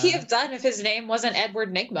 What would he have done if his name wasn't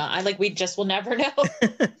Edward Nygma? We just will never know.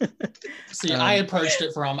 See, I approached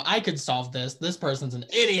it from, I could solve this. This person's an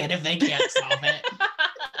idiot if they can't solve it.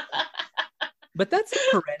 But that's a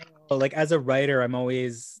perennial, like as a writer, I'm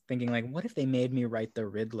always thinking like, what if they made me write the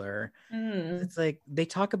Riddler? It's like, they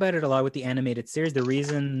talk about it a lot with the animated series. The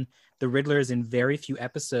reason the Riddler is in very few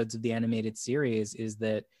episodes of the animated series is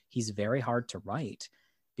that he's very hard to write.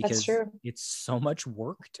 Because it's so much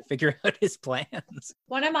work to figure out his plans.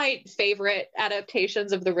 One of my favorite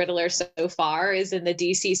adaptations of the Riddler so far is in the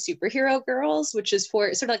DC Superhero Girls, which is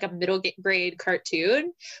for sort of like a middle grade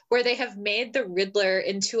cartoon where they have made the Riddler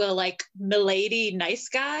into a like milady nice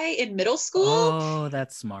guy in middle school. Oh,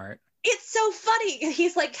 that's smart. It's so funny.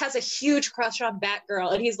 He's like has a huge crush on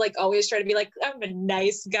Batgirl and he's like always trying to be like, I'm a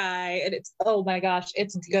nice guy. And it's, oh my gosh,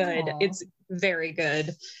 it's good. Aww. It's very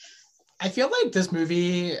good. I feel like this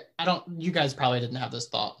movie, you guys probably didn't have this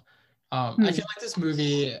thought. I feel like this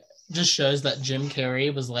movie just shows that Jim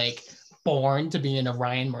Carrey was like born to be in a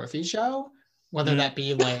Ryan Murphy show, whether that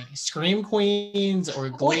be like Scream Queens or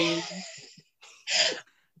Glee.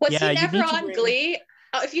 Was he never on Glee?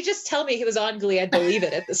 If you just tell me he was on Glee, I'd believe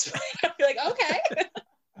it at this point. I'd be like, okay.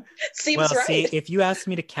 Seems right. See, if you asked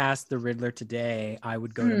me to cast the Riddler today, I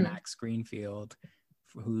would go to Max Greenfield.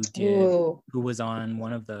 Who was on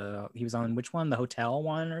he was on which one, the hotel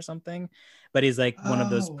one or something, but he's like one of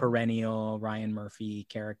those perennial Ryan Murphy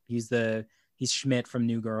characters. He's Schmidt from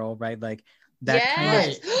New Girl, right? Like that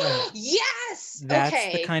kind of yes,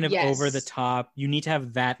 that's the kind of over the top. You need to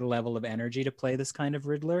have that level of energy to play this kind of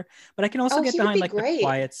Riddler, but I can also get behind like the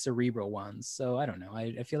quiet cerebral ones. So I don't know,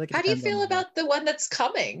 I feel like how do you feel about the one that's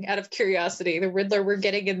coming, out of curiosity, the Riddler we're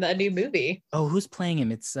getting in the new movie? Oh, who's playing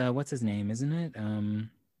him? It's what's his name, isn't it?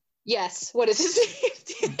 Yes, what is his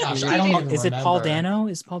name? Gosh, I don't even remember. Is it Paul Dano?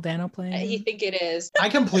 Is Paul Dano playing him? I think it is. I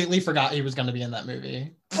completely forgot he was going to be in that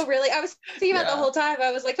movie. Oh really? I was thinking about the whole time.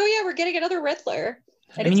 I was like, oh yeah, we're getting another Riddler.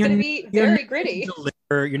 And it's going to be very gritty.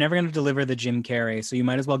 You're never going to deliver the Jim Carrey, so you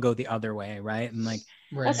might as well go the other way, right? And like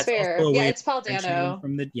that's fair. Yeah, it's Paul Dano.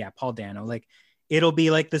 Paul Dano. Like it'll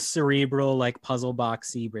be like the cerebral, like puzzle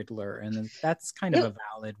boxy Riddler, and that's kind of a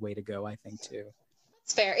valid way to go, I think, too.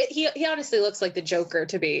 It's fair. He honestly looks like the Joker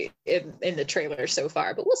to be in the trailer so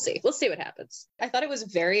far, but we'll see what happens. I thought it was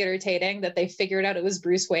very entertaining that they figured out it was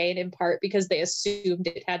Bruce Wayne in part because they assumed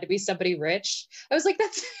it had to be somebody rich. I was like,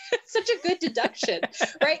 that's such a good deduction,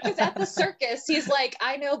 right? Because at the circus, he's like,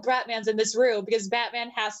 I know Batman's in this room because Batman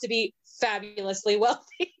has to be fabulously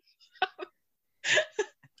wealthy.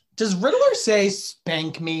 Does Riddler say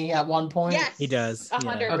 "spank me" at one point? Yes, he does.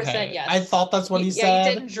 100%. Yes. I thought that's what he said. Yeah,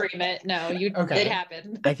 you didn't dream it. No, it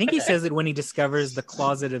happened. I think he says it when he discovers the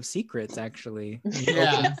closet of secrets. Actually, he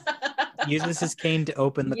uses his cane to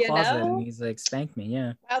open the closet, and he's like, "Spank me."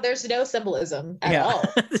 Yeah. Wow, there's no symbolism at all.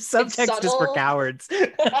 The subtext is for cowards.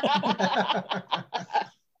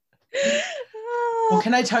 Well,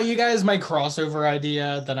 can I tell you guys my crossover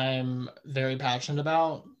idea that I'm very passionate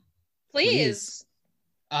about? Please.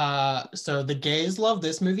 So the gays love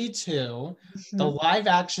this movie too. The live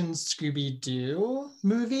action Scooby-Doo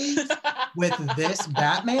movie with this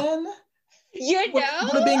Batman would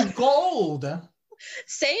have been gold.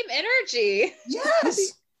 Same energy.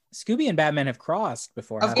 Yes. Scooby and Batman have crossed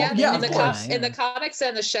before. In the comics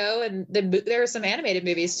and the show, and there are some animated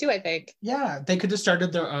movies too, I think. Yeah, they could have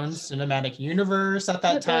started their own cinematic universe at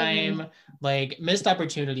that time. Like, missed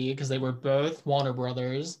opportunity because they were both Warner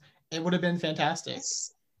Brothers. It would have been fantastic.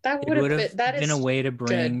 That would have been a way to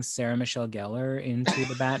bring Sarah Michelle Gellar into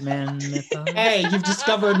the Batman mythos. Hey, you've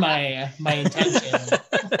discovered my intention.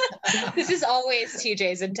 This is always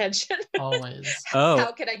TJ's intention. Always. Oh.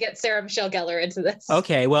 How can I get Sarah Michelle Gellar into this?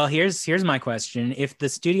 Okay, well, here's my question. If the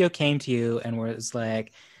studio came to you and was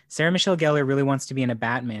like, Sarah Michelle Gellar really wants to be in a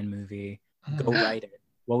Batman movie, go write it.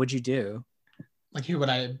 What would you do? Like, who would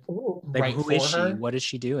I write for her? Who is she? What is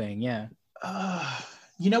she doing? Yeah.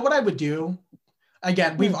 You know what I would do?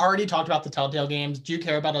 Again, we've already talked about the Telltale games. Do you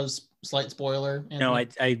care about a slight spoiler? No,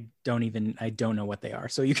 I don't know what they are.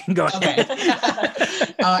 So you can go ahead.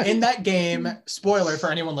 In that game, spoiler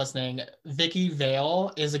for anyone listening, Vicky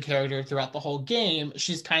Vale is a character throughout the whole game.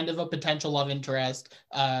 She's kind of a potential love interest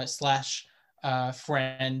 /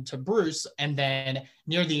 friend to Bruce, and then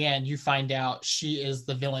near the end you find out she is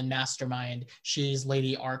the villain mastermind. She's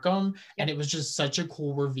Lady Arkham, and it was just such a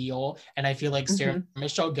cool reveal, and I feel like Sarah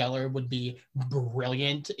Michelle Gellar would be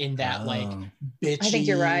brilliant in that. Like, bitchy, I think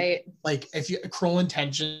you're right. Like, Cruel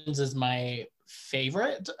Intentions is my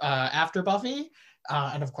favorite after Buffy,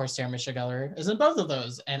 And of course, Sarah Michelle Gellar is in both of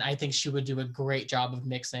those. And I think she would do a great job of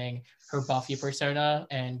mixing her Buffy persona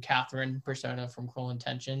and Catherine persona from Cruel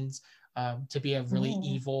Intentions to be a really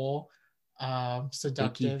evil,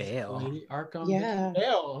 seductive Lady Arkham. Yeah. Vicky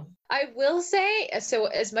Vale. I will say, so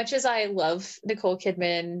as much as I love Nicole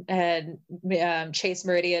Kidman and Chase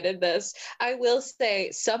Meridian in this, I will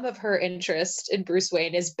say some of her interest in Bruce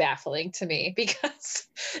Wayne is baffling to me, because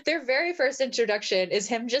their very first introduction is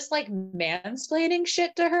him just like mansplaining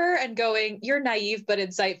shit to her and going, "You're naive but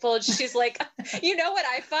insightful." And she's like, "You know what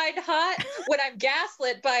I find hot? When I'm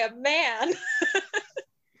gaslit by a man."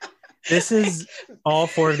 This is all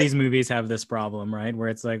four of these movies have this problem, right? Where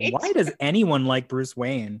it's like, why does anyone like Bruce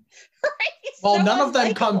Wayne? Right? Well, So none of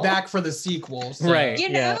them come unlikable. back for the sequel. So. Right. You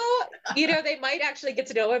know, they might actually get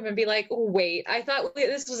to know him and be like, "Oh, wait, I thought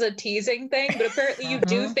this was a teasing thing, but apparently you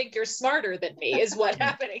do think you're smarter than me," is what's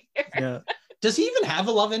happening here. Yeah. Does he even have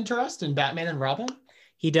a love interest in Batman and Robin?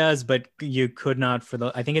 He does, but you could not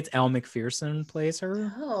I think it's Elle Macpherson plays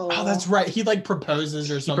her. Oh, that's right. He like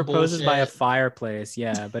proposes or He something. proposes by a fireplace,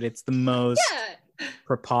 yeah, but it's the most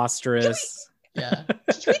preposterous. Yeah. Can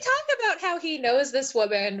we talk about how he knows this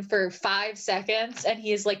woman for 5 seconds and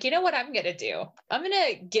he's like, "You know what I'm gonna do? I'm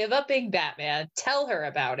gonna give up being Batman, tell her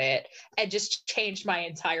about it, and just change my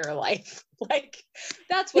entire life." Like,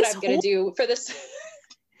 that's what I'm gonna do for this.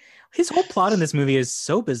 His whole plot in this movie is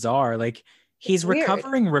so bizarre. Like, he's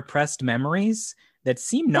recovering repressed memories that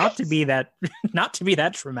seem not to be that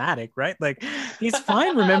traumatic, right? Like, he's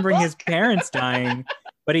fine remembering his parents dying,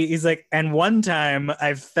 but he's like, "And one time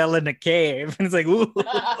I fell in a cave," and it's like, ooh.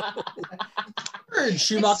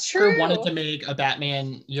 Schumacher wanted to make a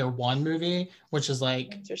Batman Year One movie, which is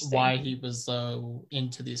like why he was so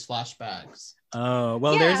into these flashbacks. Oh,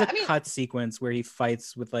 well, there's a cut sequence where he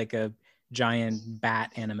fights with like a giant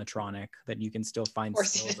bat animatronic that you can still find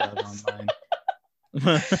stills of online.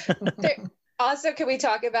 Also, can we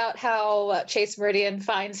talk about how Chase Meridian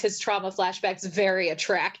finds his trauma flashbacks very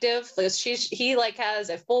attractive? He like has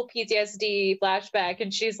a full PTSD flashback,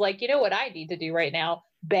 and she's like, "You know what I need to do right now?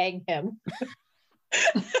 Bang him."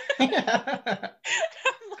 I'm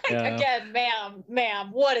like, again,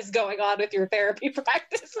 ma'am, what is going on with your therapy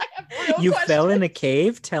practice? I have real You questions. fell in a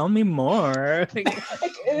cave? Tell me more. Like,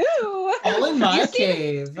 ooh. All in my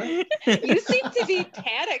cave. You seem to be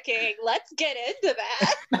panicking. Let's get into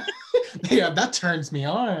that. Yeah, that turns me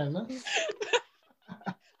on.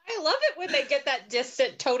 I love it when they get that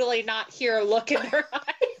distant, totally not here look in their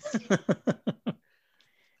eyes.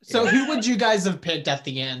 So who would you guys have picked at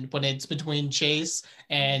the end when it's between Chase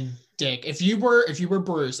and Dick? If you were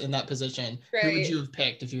Bruce in that position, who would you have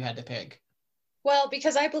picked if you had to pick? Well,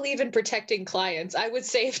 because I believe in protecting clients, I would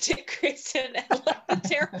save Dick Grayson and let the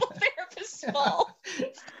terrible therapist fall.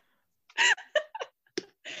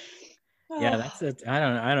 Yeah, that's it. I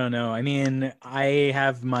don't know. I mean, I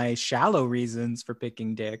have my shallow reasons for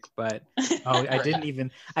picking Dick, but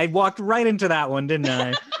I walked right into that one, didn't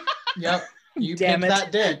I? Yep. You picked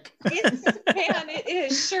that Dick. It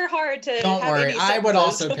is sure hard to. Don't worry, I would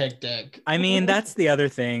also pick Dick. I mean, that's the other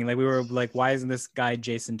thing. Like, we were like, why isn't this guy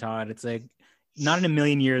Jason Todd? It's like, not in a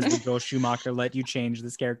million years would Joel Schumacher let you change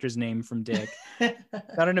this character's name from Dick.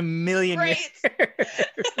 Not in a million years.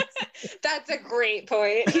 That's a great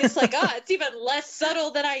point. He's like, it's even less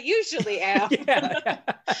subtle than I usually am. Yeah.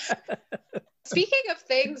 Speaking of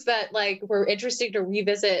things that like were interesting to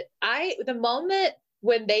revisit, the moment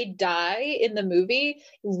when they die in the movie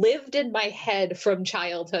lived in my head from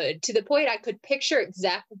childhood to the point I could picture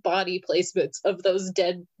exact body placements of those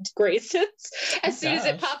dead Graysons. As soon as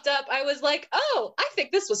it popped up, I was like, "Oh, I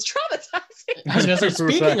think this was traumatizing." I was gonna say,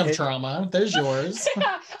 speaking of trauma, there's yours.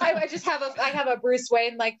 Yeah, I have a Bruce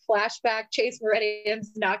Wayne like flashback. Chase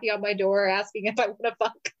Meridian's knocking on my door asking if I want to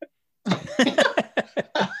fuck.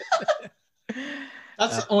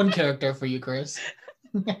 That's on character for you, Chris.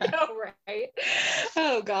 Oh, right.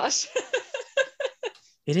 Oh gosh.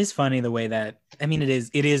 It is funny the way that, I mean, it is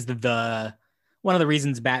the one of the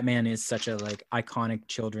reasons Batman is such a like iconic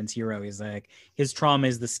children's hero is like his trauma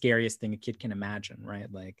is the scariest thing a kid can imagine,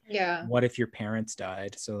 right? Like, what if your parents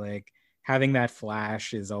died? So like having that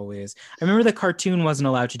flash is always, I remember the cartoon wasn't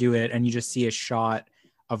allowed to do it, and you just see a shot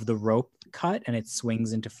of the rope cut and it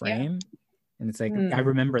swings into frame. And it's like, I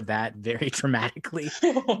remember that very dramatically.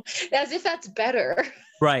 As if that's better.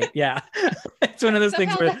 Right, yeah. It's one of those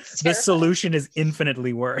things where the solution is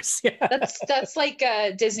infinitely worse. Yeah. That's like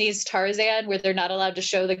Disney's Tarzan, where they're not allowed to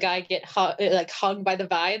show the guy get hung by the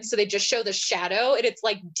vines. So they just show the shadow, and it's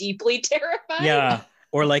like deeply terrifying. Yeah.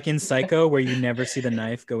 Or like in Psycho, where you never see the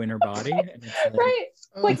knife go in her body. And it's like, Right.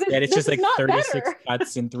 Like instead, it's just like 36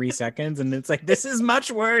 cuts in 3 seconds. And it's like, this is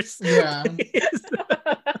much worse. Yeah.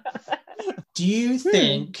 Do you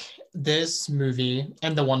think this movie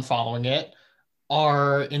and the one following it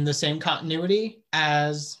are in the same continuity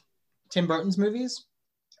as Tim Burton's movies?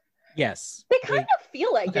 Yes. They kind of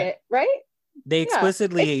feel like it, right? They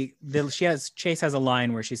explicitly, Chase has a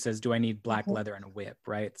line where she says, "Do I need black leather and a whip?"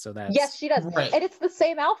 Right? So that's yes, she does, right. And it's the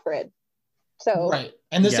same Alfred. So right,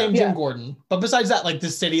 and the same Jim Gordon. But besides that, like the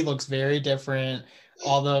city looks very different.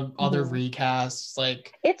 All the other recasts,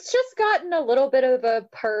 like it's just gotten a little bit of a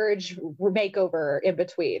purge makeover in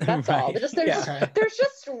between. That's all. There's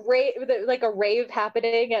just like a rave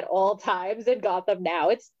happening at all times in Gotham now.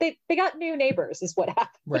 It's they got new neighbors, is what happened.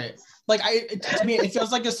 Right. Like to me, it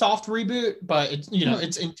feels like a soft reboot, but it's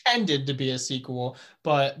it's intended to be a sequel.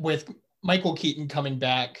 But with Michael Keaton coming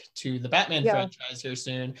back to the Batman franchise here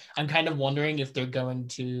soon, I'm kind of wondering if they're going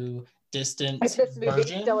to distance if this movie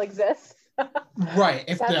still exists. Right.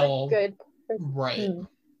 If that's they'll good. Right.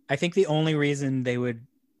 I think the only reason they'd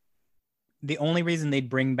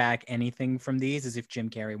bring back anything from these is if Jim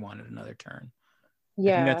Carrey wanted another turn.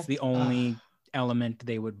 Yeah. I think that's the only element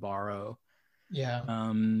they would borrow. Yeah.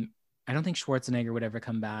 I don't think Schwarzenegger would ever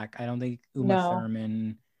come back. I don't think Uma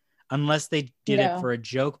Thurman, unless they did it for a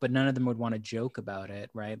joke, but none of them would want to joke about it,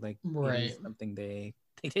 right? Like it is something they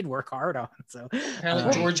did work hard on. So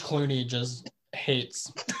apparently George Clooney just hates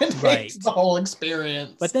the whole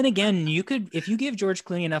experience. But then again, if you give George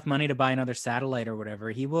Clooney enough money to buy another satellite or whatever,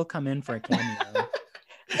 he will come in for a cameo.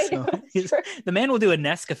 So the man will do a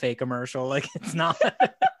Nescafe commercial. Like it's not.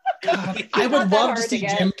 God, I would love to see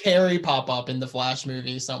Jim Carrey pop up in the Flash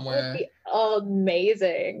movie somewhere.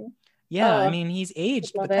 Amazing. Yeah, I mean he's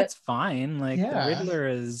aged, but that's fine. Like the Riddler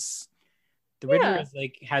is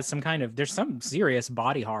like has some kind of there's some serious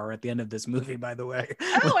body horror at the end of this movie, by the way.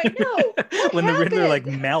 Oh, I know. When the Riddler like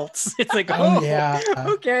melts, it's like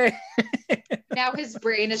okay. Now his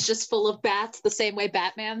brain is just full of bats, the same way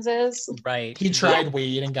Batman's is. Right. He tried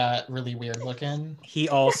weed and got really weird looking. He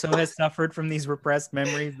also has suffered from these repressed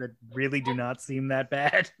memories that really do not seem that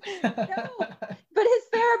bad. No, but his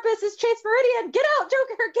therapist is Chase Meridian. Get out,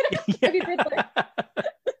 Joker! Get out! I mean, Riddler.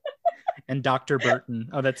 And Dr. Burton.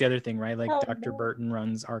 Oh, that's the other thing, right? Like Dr. Burton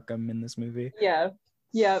runs Arkham in this movie. Yeah.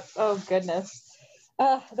 Yep. Oh goodness.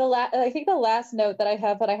 I think the last note that I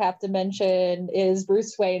have to mention is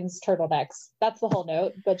Bruce Wayne's turtlenecks. That's the whole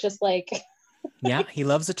note, but just like yeah, he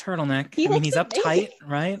loves a turtleneck. I mean, he's uptight,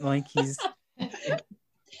 right? Like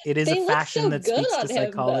it is a fashion that speaks to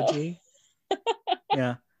psychology.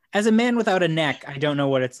 Yeah. As a man without a neck, I don't know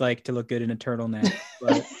what it's like to look good in a turtleneck,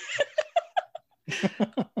 but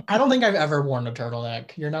I don't think I've ever worn a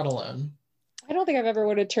turtleneck. You're not alone. I don't think I've ever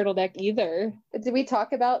worn a turtleneck either. Did we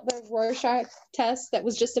talk about the Rorschach test that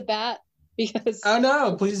was just a bat? Because oh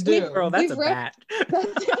no, please do. Girl, that's a bat.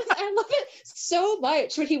 I love it so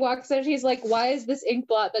much when he walks in. He's like, "Why is this ink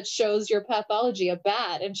blot that shows your pathology a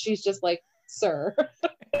bat?" And she's just like, "Sir."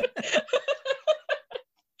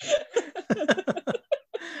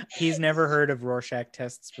 He's never heard of Rorschach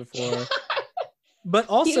tests before. But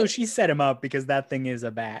also she set him up because that thing is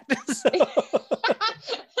a bat. So.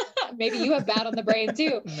 Maybe you have bat on the brain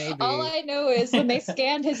too. Maybe. All I know is when they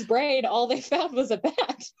scanned his brain, all they found was a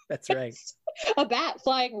bat. That's right. A bat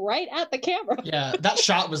flying right at the camera. Yeah, that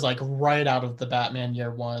shot was like right out of the Batman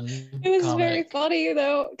Year One. It was comic. Very funny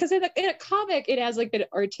though, because in a comic it has like an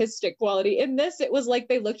artistic quality. In this, it was like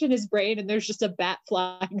they looked in his brain and there's just a bat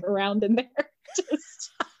flying around in there.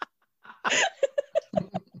 Just...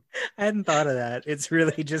 I hadn't thought of that. It's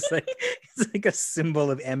really just like it's like a symbol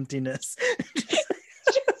of emptiness.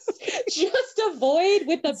 just a void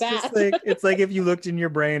with the bat. It's like if you looked in your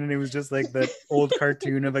brain and it was just like the old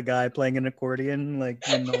cartoon of a guy playing an accordion, like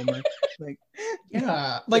in Homer. Like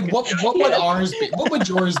yeah, like what would ours be? What would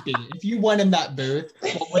yours be if you went in that booth?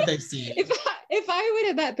 What would they see? If I went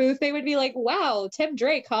in that booth, they would be like, "Wow, Tim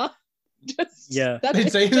Drake, huh?"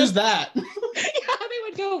 They'd say, "Who's that?" Yeah, they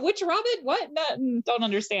would go, "Which Robin? What? Don't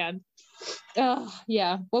understand."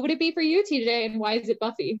 Yeah. What would it be for you, TJ? And why is it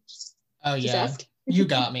Buffy? Oh yeah, you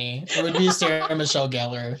got me. It would be Sarah Michelle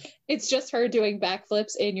Gellar. It's just her doing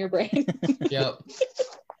backflips in your brain. Yep.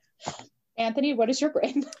 Anthony, what is your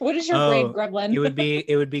brain? What is your brain gremlin?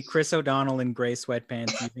 It would be Chris O'Donnell in gray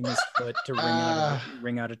sweatpants using his foot to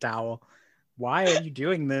wring out a towel. Why are you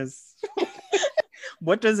doing this?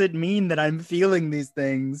 What does it mean that I'm feeling these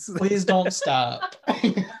things? Please don't stop.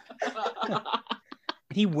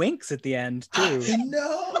 He winks at the end too.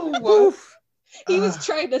 No. He was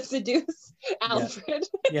trying to seduce Alfred.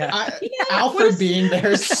 Yeah. Alfred being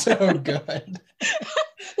there is so good.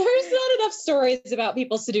 enough stories about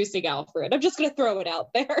people seducing Alfred. I'm just going to throw it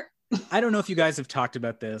out there. I don't know if you guys have talked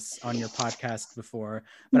about this on your podcast before,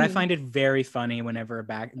 but I find it very funny whenever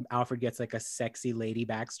Alfred gets like a sexy lady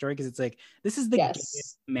backstory, because it's like, this is the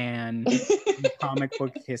gayest man in comic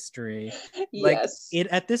book history. Like, it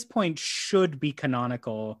at this point should be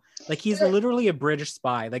canonical. Like, he's literally a British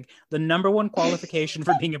spy. Like, the number one qualification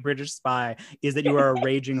for being a British spy is that you are a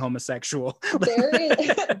raging homosexual.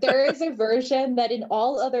 There is a version that in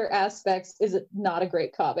all other aspects is not a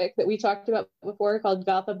great comic that we talked about before, called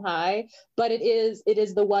Gotham High, but it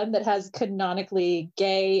is the one that has canonically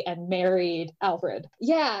gay and married Alfred.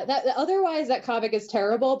 Yeah, otherwise that comic is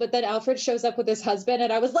terrible, but then Alfred shows up with his husband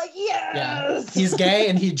and I was like, yes! Yeah. He's gay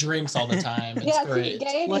and he drinks all the time. It's great. He's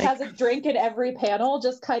gay and he has a drink in every panel,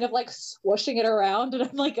 just kind of like swooshing it around, and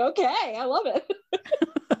I'm like, okay, I love it.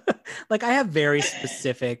 Like, I have very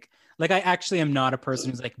specific, like, I actually am not a person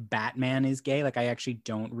who's like, Batman is gay. Like, I actually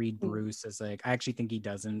don't read Bruce as like, I actually think he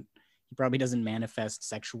probably doesn't manifest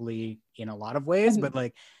sexually in a lot of ways, but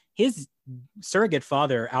like, his surrogate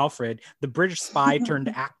father, Alfred, the British spy turned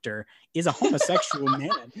actor, is a homosexual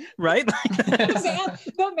man, right?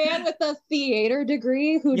 the man with the theater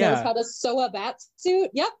degree who knows how to sew a bat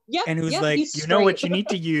suit. Yep. And who's like, you know what you need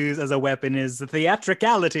to use as a weapon is the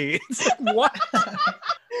theatricality. It's like, what?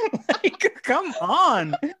 Like, come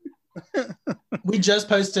on. We just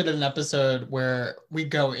posted an episode where we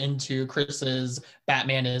go into Chris's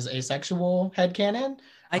Batman is asexual headcanon.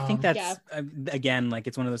 I think that's, again, like,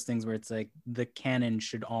 it's one of those things where it's like, the canon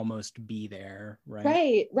should almost be there,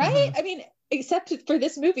 right? Right. Mm-hmm. I mean, except for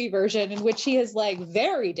this movie version in which he is like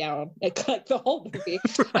very down, like the whole movie.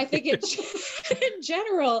 Right. I think in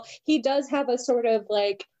general, he does have a sort of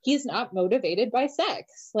like, he's not motivated by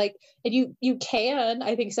sex. Like, and you can,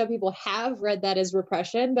 I think some people have read that as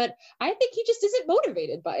repression, but I think he just isn't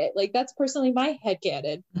motivated by it. Like, that's personally my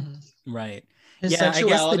headcanon. Mm-hmm. Right. His I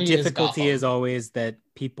guess the difficulty is always that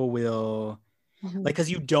people will, like, because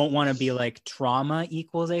you don't want to be like trauma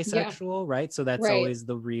equals asexual, right? So that's always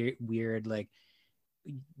the weird, like,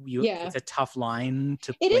 it's a tough line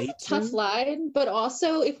to play. It is a tough line, but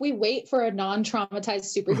also if we wait for a non-traumatized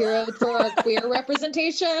superhero for our queer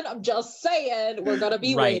representation, I'm just saying, we're gonna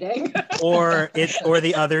be waiting. or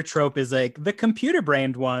the other trope is like the computer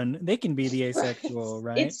brained one, they can be the asexual,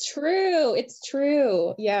 right? It's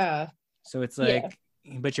true. Yeah. So it's like,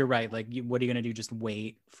 but you're right. Like, what are you going to do? Just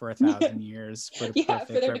wait for 1,000 years for the perfect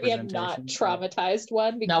for there to be a not traumatized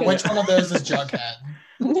one. Because... Now, which one of those is Jughead?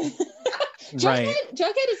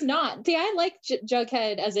 Jughead is not. See, I like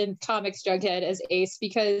Jughead as in comics Jughead as Ace,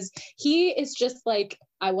 because he is just like,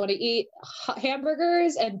 I want to eat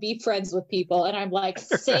hamburgers and be friends with people. And I'm like,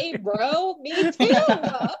 same, bro. Me too.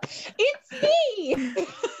 It's me.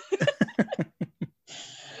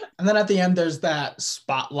 And then at the end, there's that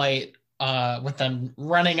spotlight with them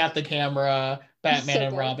running at the camera, Batman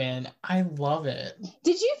and Robin. I love it.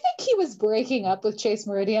 Did you think he was breaking up with Chase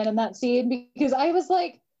Meridian in that scene? Because I was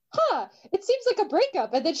like, it seems like a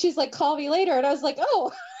breakup. And then she's like, call me later. And I was like,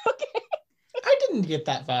 oh, okay. I didn't get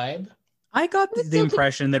that vibe. I got the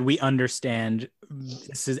impression that we understand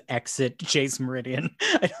this is exit Chase Meridian.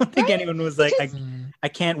 I don't think anyone was like, I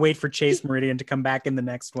can't wait for Chase Meridian to come back in the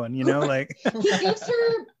next one, you know? Like,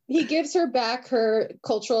 he gives her back her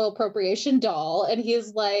cultural appropriation doll, and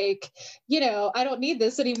he's like, I don't need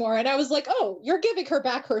this anymore. And I was like, oh, you're giving her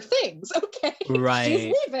back her things. Okay. Right.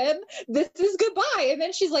 She's leaving. This is goodbye. And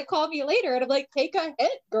then she's like, call me later. And I'm like, take a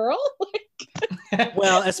hit, girl.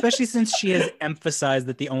 Well, especially since she has emphasized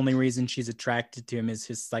that the only reason she's attracted to him is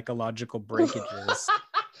his psychological breakages.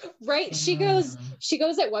 Right. She goes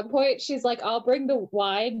at one point, she's like, I'll bring the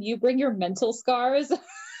wine, you bring your mental scars.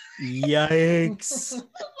 Yikes.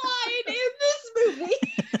 Line in this movie.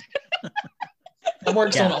 That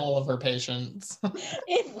works on all of her patients.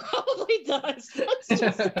 It probably does. That's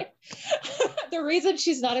just it. The reason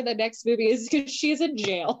she's not in the next movie is because she's in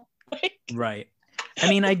jail. Right. I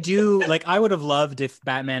mean, I would have loved if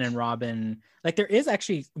Batman and Robin, like, there is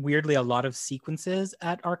actually weirdly a lot of sequences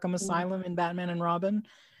at Arkham Asylum in Batman and Robin.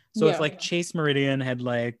 So if like Chase Meridian had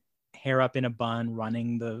like hair up in a bun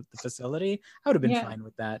running the facility, I would have been fine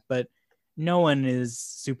with that. But no one is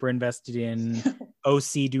super invested in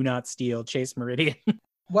OC Do Not Steal Chase Meridian.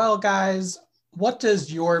 Well, guys, what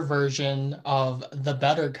does your version of the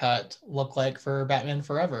better cut look like for Batman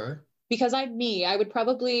Forever? Because I'm me, I would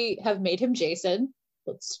probably have made him Jason.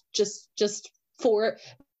 Let's just for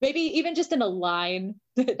maybe even just in a line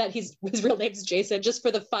that his real name's Jason, just for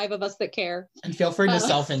the 5 of us that care. And feel free to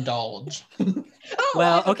self-indulge.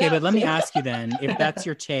 Well, okay, but let me ask you then, if that's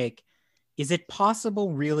your take, is it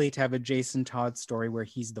possible really to have a Jason Todd story where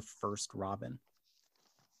he's the first Robin?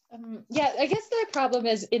 Yeah, I guess the problem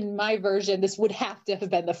is in my version, this would have to have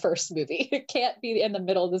been the first movie. It can't be in the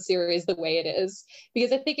middle of the series the way it is,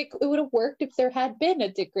 because I think it would have worked if there had been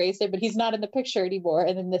a Dick Grayson, but he's not in the picture anymore,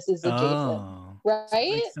 and then this is a Jason,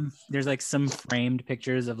 right? So there's like some framed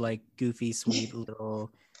pictures of like goofy, sweet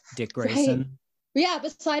little Dick Right. Grayson. Yeah,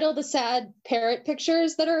 beside all the sad parrot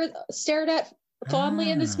pictures that are stared at fondly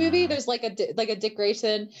in this movie, there's like a Dick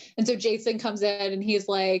Grayson, and so Jason comes in and he's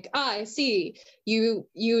like, I see you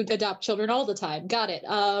adopt children all the time, got it.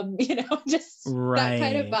 Just that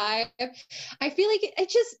kind of vibe. I feel like it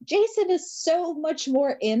just, Jason is so much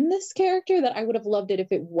more in this character that I would have loved it if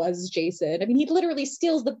it was Jason. I mean, he literally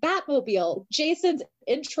steals the Batmobile, Jason's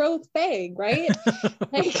intro thing, right?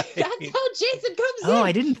 Like that's how Jason comes in.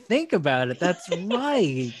 I didn't think about it. That's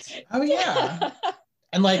right. Oh yeah.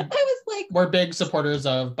 And like, I was like, we're big supporters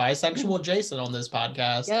of bisexual Jason on this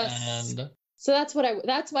podcast. Yes. And so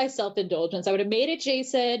that's my self-indulgence. I would have made it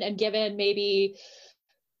Jason and given maybe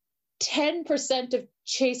 10% of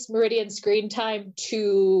Chase Meridian screen time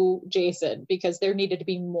to Jason, because there needed to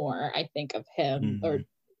be more, I think, of him or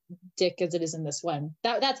Dick as it is in this one.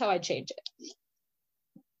 That's how I'd change it.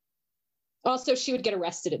 Also, she would get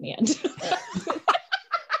arrested in the end.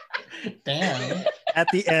 damn. At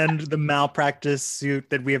the end, the malpractice suit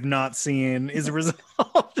that we have not seen is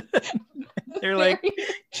resolved. They're like,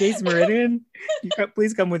 Chase Meridian,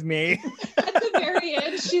 please come with me. At the very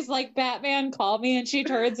end, she's like, Batman, call me. And she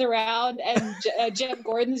turns around and Jim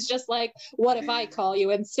Gordon's just like, what if I call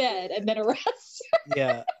you instead? And then arrests her.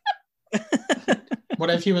 Yeah. What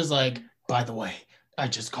if he was like, by the way, I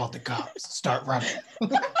just called the cops. Start running.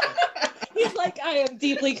 He's like, I am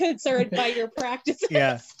deeply concerned by your practices.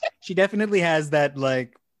 Yeah. She definitely has that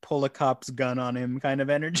like pull a cop's gun on him kind of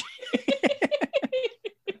energy.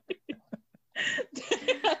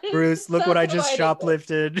 Bruce, look what I just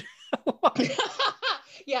shoplifted.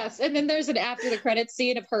 Yes, and then there's an after the credits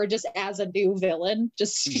scene of her just as a new villain.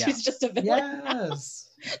 She's just a villain. Yes.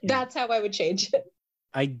 That's how I would change it.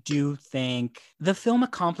 I do think the film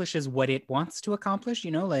accomplishes what it wants to accomplish,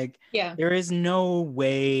 there is no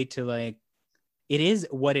way to it is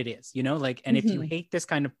what it is, and if you hate this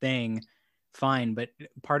kind of thing, fine. But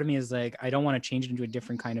part of me is like, I don't want to change it into a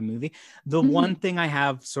different kind of movie. The one thing I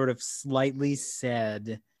have sort of slightly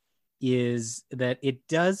said is that it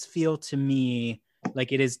does feel to me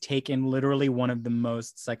like it has taken literally one of the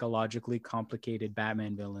most psychologically complicated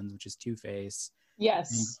Batman villains, which is Two-Face.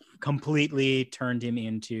 Yes. Completely turned him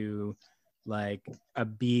into like a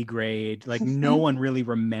B grade. Like no one really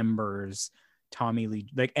remembers Tommy Lee.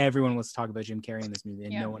 Like everyone was talking about Jim Carrey in this movie,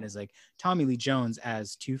 and no one is like Tommy Lee Jones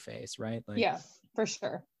as Two-Face, right? Like, yeah, for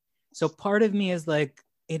sure. So part of me is like,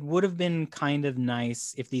 it would have been kind of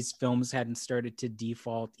nice if these films hadn't started to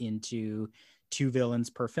default into 2 villains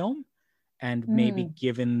per film, and maybe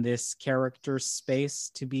given this character space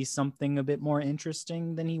to be something a bit more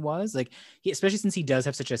interesting than he was. Like, especially since he does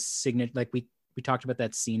have such a signature, like we talked about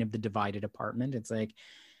that scene of the divided apartment. It's like,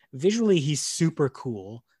 visually, he's super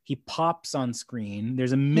cool. He pops on screen.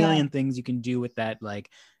 There's a million things you can do with that. Like,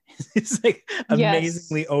 it's like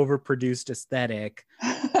amazingly overproduced aesthetic.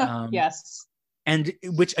 Yes. And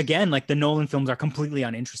which, again, like the Nolan films are completely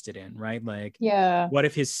uninterested in, right? Like, what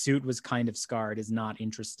if his suit was kind of scarred is not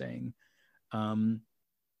interesting. So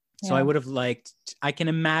I would have liked, I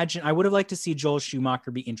would have liked to see Joel Schumacher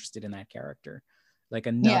be interested in that character. Like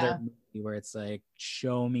another movie where it's like,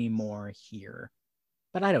 show me more here.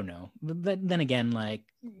 But I don't know. But then again, like,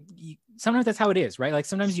 sometimes that's how it is, right? Like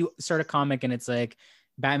sometimes you start a comic and it's like,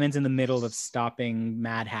 Batman's in the middle of stopping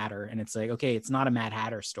Mad Hatter, and it's like, okay, it's not a Mad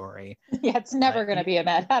Hatter story. Yeah, it's never going to be a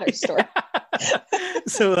Mad Hatter story.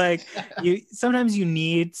 So like, sometimes you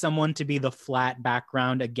need someone to be the flat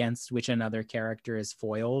background against which another character is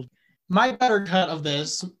foiled. My better cut of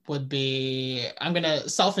this would be, I'm going to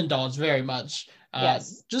self-indulge very much.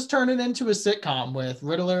 Just turn it into a sitcom with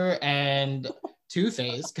Riddler and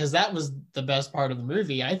Two-Face, because that was the best part of the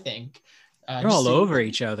movie, I think. They're all over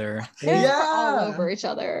each other. They're all over each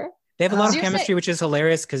other. They have a lot of chemistry, which is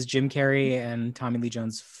hilarious because Jim Carrey and Tommy Lee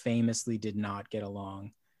Jones famously did not get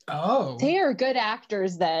along. Oh. They are good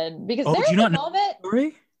actors then. Because there's a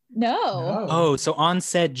moment. No. Oh, so on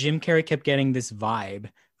set, Jim Carrey kept getting this vibe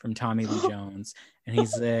from Tommy Lee Jones. And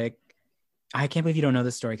he's like, I can't believe you don't know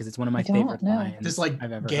this story because it's one of my favorite lines. This like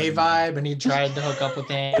gay vibe, and he tried to hook up with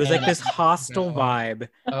him. It was like this hostile vibe.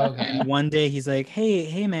 Okay. And one day he's like,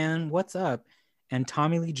 hey man, what's up? And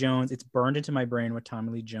Tommy Lee Jones, it's burned into my brain what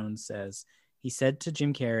Tommy Lee Jones says. He said to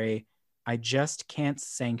Jim Carrey, I just can't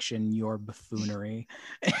sanction your buffoonery.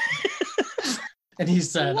 And he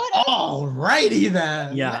said, all righty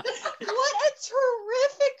then. Yeah. What a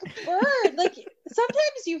terrific burn. Like,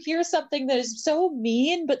 sometimes you hear something that is so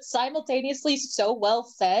mean, but simultaneously so well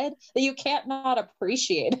said that you can't not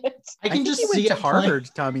appreciate it. I can just he went see to it Harvard,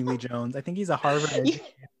 Tommy Lee Jones. I think he's a Harvard.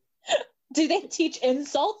 Do they teach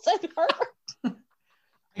insults at Harvard?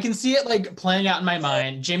 I can see it like playing out in my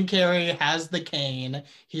mind. Jim Carrey has the cane.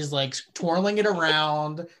 He's like twirling it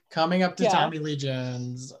around, coming up to Tommy Lee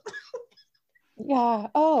Jones. Yeah.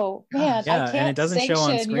 Oh man, Yeah, I can't and it doesn't show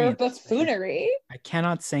on sanction your screen. buffoonery. I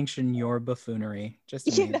cannot sanction your buffoonery. Just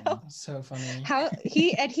You amazing. know So funny. how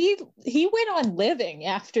he went on living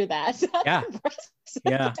after that. That's Yeah. impressive.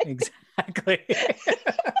 Yeah, exactly.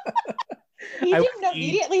 He I didn't would be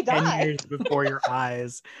immediately 10 die. years before your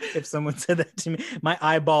eyes. If someone said that to me, my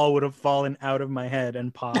eyeball would have fallen out of my head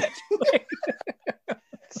and popped.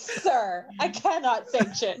 Sir, I cannot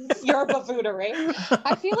sanction your buffoonery.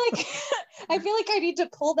 I feel like I need to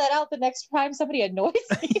pull that out the next time somebody annoys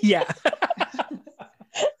me. Yeah.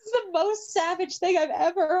 It's the most savage thing I've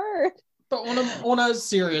ever heard. But on a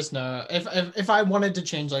serious note, if I wanted to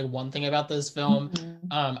change like one thing about this film,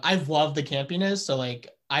 I've loved the campiness, so like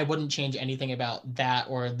I wouldn't change anything about that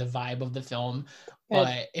or the vibe of the film. Good.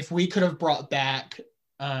 But if we could have brought back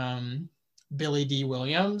Billy D.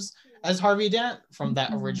 Williams as Harvey Dent from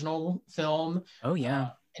that original film, Oh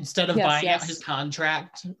yeah. instead of buying out his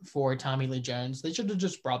contract for Tommy Lee Jones, they should have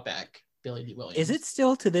just brought back Billy D. Williams. Is it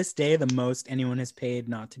still to this day the most anyone has paid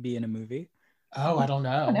not to be in a movie? Oh, I don't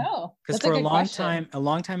know. No, Because for a long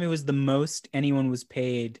time it was the most anyone was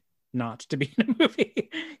paid not to be in a movie.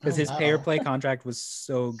 Because his pay or play contract was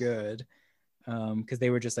so good. Because they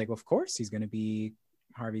were just like, well, of course he's going to be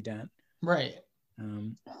Harvey Dent. Right.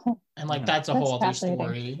 And like that's a whole other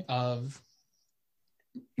story of.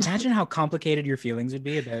 Imagine how complicated your feelings would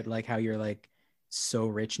be about like how you're like so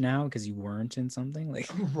rich now because you weren't in something like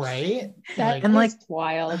right. That and like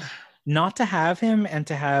wild. Not to have him and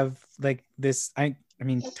to have like this. I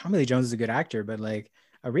mean, Tommy Lee Jones is a good actor, but like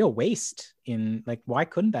a real waste in like why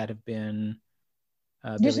couldn't that have been?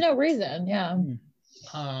 There's no reason. Yeah.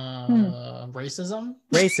 Racism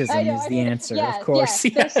is the answer, of course.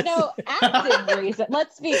 Yes. There's no acting reason.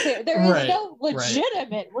 Let's be clear. There is no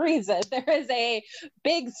legitimate reason. There is a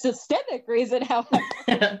big systemic reason,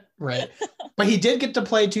 however. Right. But he did get to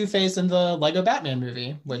play Two-Face in the Lego Batman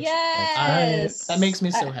movie, which that makes me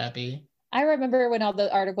so happy. I remember when all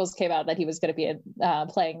the articles came out that he was going to be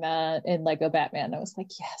playing that in Lego Batman. I was like,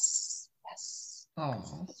 yes.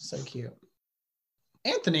 Oh, so cute.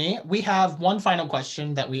 Anthony, we have one final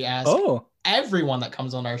question that we ask everyone that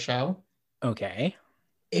comes on our show. Okay.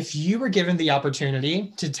 If you were given the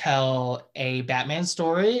opportunity to tell a Batman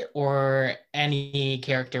story or any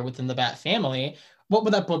character within the Bat family, what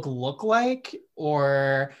would that book look like?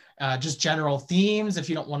 Or just general themes if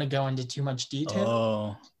you don't want to go into too much detail?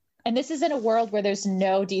 Oh. And this is in a world where there's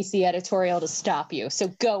no DC editorial to stop you. So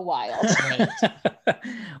go wild.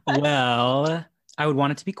 Well, I would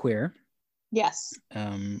want it to be queer. Yes.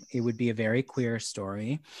 It would be a very queer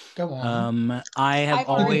story. Go on. I've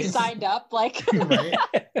always signed up. Like,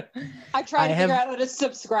 I tried to figure out how to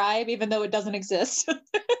subscribe, even though it doesn't exist.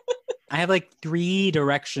 I have like 3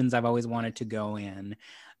 directions I've always wanted to go in,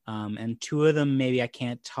 and 2 of them maybe I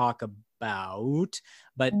can't talk about.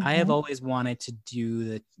 But I have always wanted to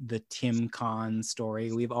do the Tim Khan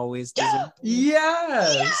story. We've always done.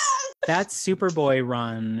 Yes. That Superboy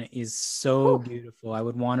run is so beautiful. I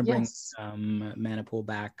would want to bring Manipool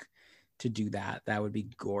back to do that. That would be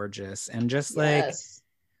gorgeous. And just like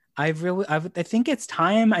I think it's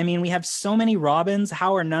time. I mean, we have so many Robins.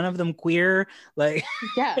 How are none of them queer? Like,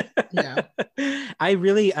 yeah. I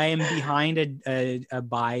am behind a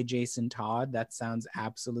bi Jason Todd. That sounds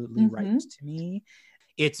absolutely right to me.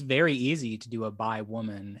 It's very easy to do a bi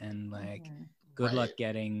woman, and like, good luck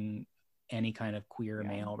getting any kind of queer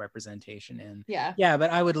male representation in.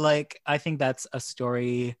 But I think that's a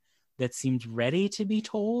story that seems ready to be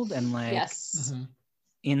told, and like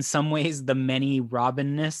in some ways the many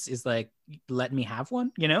Robinness is like, let me have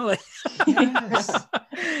one, you know, like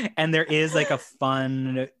and there is like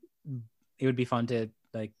it would be fun to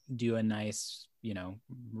like do a nice, you know,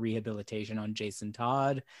 rehabilitation on Jason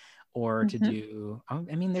Todd, or to do,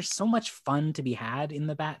 I mean, there's so much fun to be had in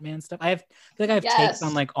the Batman stuff. I feel like I have takes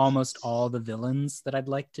on like almost all the villains that I'd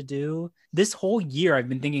like to do. This whole year I've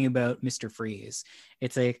been thinking about Mr. Freeze.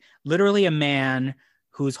 It's like literally a man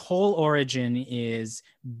whose whole origin is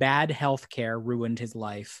bad healthcare ruined his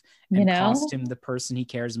life and cost him the person he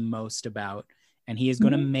cares most about. And he is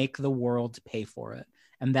going to make the world pay for it.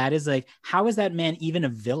 And that is like, how is that man even a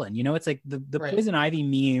villain? You know, it's like the Poison Ivy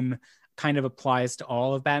meme kind of applies to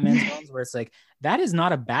all of Batman's villains, where it's like, that is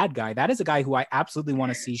not a bad guy. That is a guy who I absolutely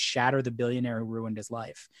want to see shatter the billionaire who ruined his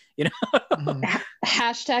life. You know?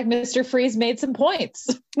 Hashtag Mr. Freeze made some points.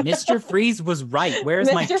 Mr. Freeze was right.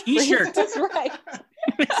 Where's my t-shirt? Freeze was right.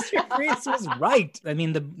 Mr. Freeze was right. I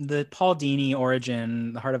mean, the Paul Dini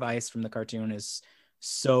origin, the Heart of Ice from the cartoon, is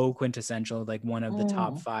so quintessential, like one of the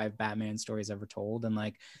top 5 Batman stories ever told. And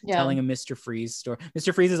like telling a Mr. Freeze story.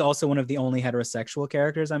 Mr. Freeze is also one of the only heterosexual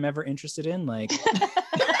characters I'm ever interested in. Like,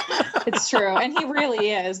 it's true, and he really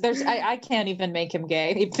is. I can't even make him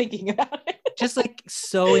gay. I'm thinking about it. Just like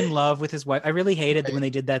so in love with his wife. I really hated when they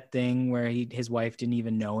did that thing where his wife didn't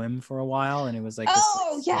even know him for a while, and it was like,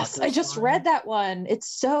 oh yes, I just read that one. It's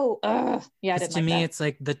so yeah. To me, it's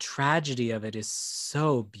like the tragedy of it is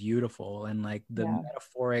so beautiful, and like the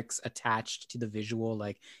metaphorics attached to the visual.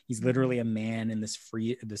 Like he's literally a man in this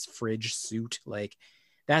fridge suit. Like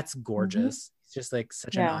that's gorgeous. He's just like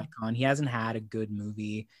such an icon. He hasn't had a good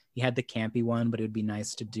movie. He had the campy one, but it would be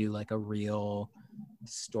nice to do like a real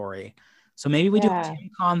story. So maybe we do a Tim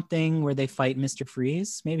Con thing where they fight Mr.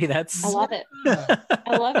 Freeze. Maybe that's... I love it.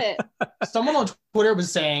 I love it. Someone on Twitter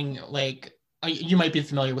was saying, like, you might be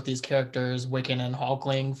familiar with these characters, Wiccan and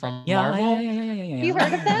Hulkling from Marvel. Yeah. You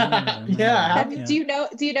heard of them? Yeah. Do you know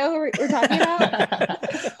who we're talking about?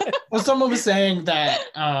 Well, someone was saying that,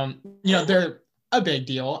 they're a big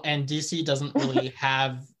deal, and DC doesn't really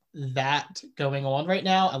have that going on right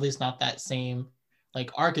now, at least not that same like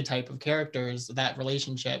archetype of characters, that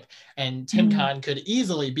relationship. And Tim Con could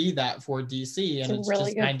easily be that for DC, and it's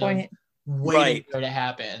really just kind of waiting for it to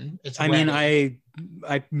happen. I mean, I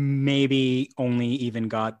maybe only even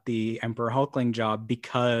got the Emperor Hulkling job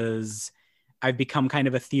because I've become kind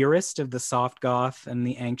of a theorist of the soft goth and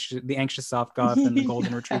the anxious soft goth and the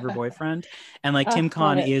golden retriever boyfriend. And like Tim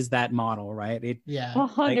Con is that model, right?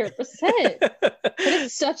 100%. That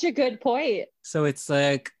is such a good point. So it's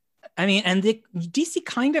like, I mean, and DC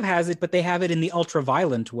kind of has it, but they have it in the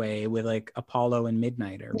ultra-violent way with like Apollo and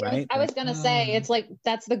Midnighter, right? I was gonna say it's like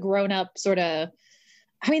that's the grown-up sort of.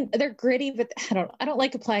 I mean, they're gritty, but I don't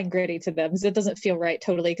like applying gritty to them because it doesn't feel right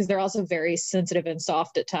totally. Because they're also very sensitive and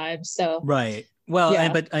soft at times. So right. Well,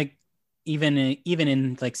 but like even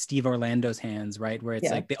in like Steve Orlando's hands, right, where it's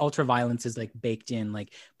like the ultra-violence is like baked in,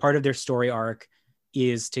 like part of their story arc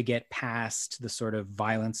is to get past the sort of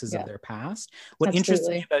violences of their past. What interests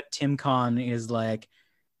me about Tim Con is like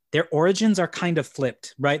their origins are kind of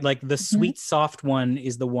flipped, right? Like the sweet, soft one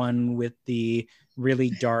is the one with the really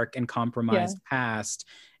dark and compromised past.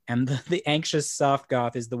 And the anxious soft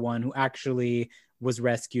goth is the one who actually was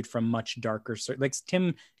rescued from much darker. Like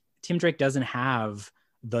Tim Drake doesn't have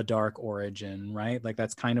the dark origin, right? Like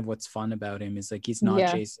that's kind of what's fun about him is like he's not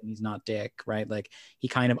Jason, he's not Dick, right? Like he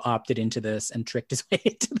kind of opted into this and tricked his way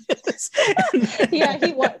into this.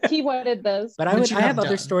 he wanted this. But I have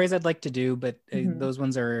other stories I'd like to do, but those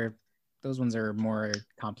ones are more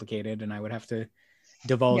complicated, and I would have to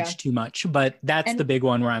divulge too much. But that's the big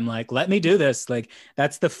one where I'm like, let me do this. Like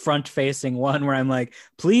that's the front facing one where I'm like,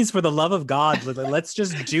 please, for the love of God, let's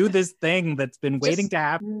just do this thing that's been waiting to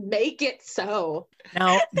happen. Make it so.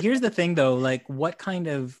 Now here's the thing though, like what kind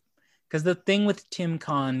of, because the thing with Tim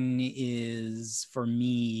Con is for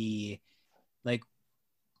me, like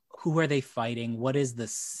who are they fighting? What is the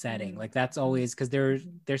setting? Like that's always, because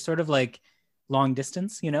they're sort of like long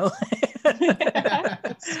distance, you know.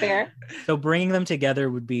 That's fair. So bringing them together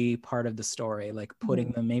would be part of the story, like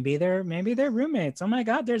putting them, maybe they're roommates. Oh my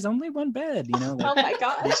God, there's only one bed, you know. Like, oh my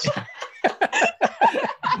gosh.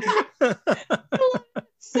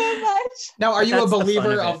 So much. Now, are you a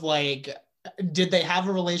believer of like, did they have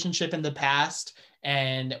a relationship in the past?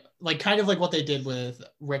 And like kind of like what they did with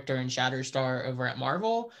Richter and Shatterstar over at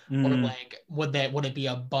Marvel, or like would it be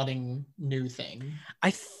a budding new thing?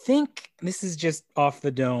 I think this is just off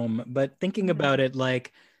the dome, but thinking about it,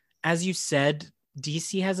 like as you said,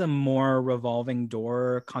 DC has a more revolving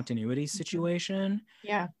door continuity situation.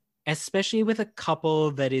 Yeah. Especially with a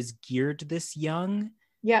couple that is geared this young.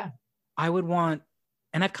 Yeah. I would want,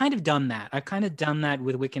 and I've kind of done that. I've kind of done that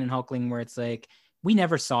with Wiccan and Hulkling, where it's like we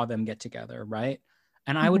never saw them get together, right?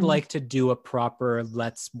 And I would like to do a proper,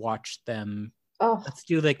 let's watch them. Oh. Let's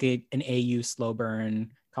do like an AU slow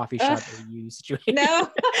burn coffee shop AU situation. No,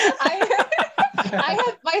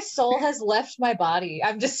 my soul has left my body.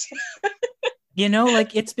 I'm just, you know,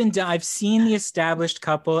 like it's been done. I've seen the established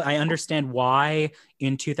couple. I understand why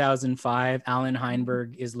in 2005, Alan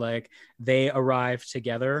Heinberg is like, they arrived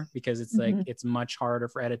together because it's like, it's much harder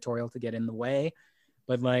for editorial to get in the way.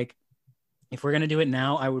 But like, if we're going to do it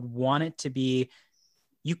now, I would want it to be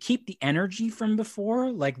you keep the energy from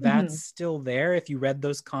before, like that's still there. If you read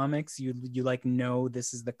those comics, you like know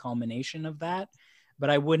this is the culmination of that, but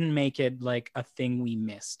I wouldn't make it like a thing we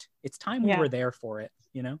missed. It's time we were there for it,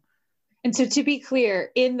 you know? And so to be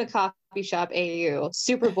clear, in the coffee shop AU,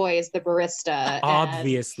 Superboy is the barista.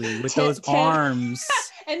 Obviously, with those arms.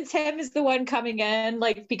 And Tim is the one coming in,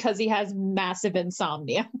 like, because he has massive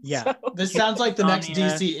insomnia. Yeah. So. This sounds like the next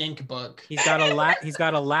DC Inc. book. He's got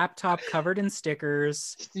a laptop covered in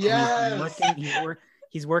stickers. Yes.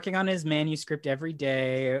 He's working on his manuscript every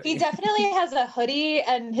day. He definitely has a hoodie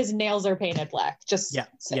and his nails are painted black. Just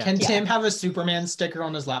Can Tim have a Superman sticker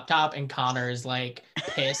on his laptop and Connor is like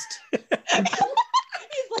pissed? He's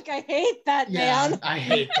like, I hate that man. I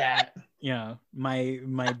hate that. Yeah, my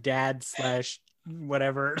dad /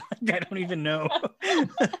 whatever. I don't even know.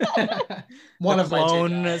 One the of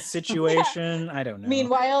clone my situation. I don't know.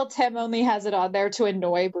 Meanwhile, Tim only has it on there to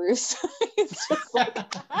annoy Bruce. He's just like,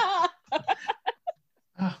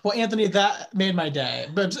 Well, Anthony, that made my day.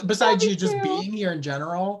 But besides you just being here in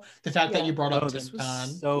general, the fact that you brought up this Tim was Con.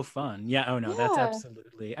 so fun. Yeah. Oh no, that's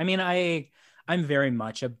absolutely. I mean, I'm very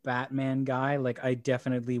much a Batman guy. Like, I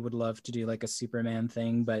definitely would love to do like a Superman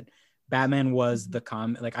thing, but Batman was the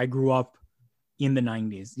like I grew up in the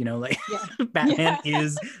 90s, you know, like Batman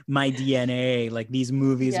is my DNA. Like these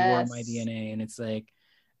movies were my DNA, and it's like,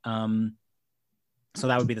 so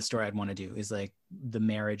that would be the story I'd want to do, is like the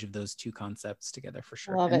marriage of those two concepts together for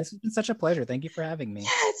sure. And this has been such a pleasure. Thank you for having me. Yeah,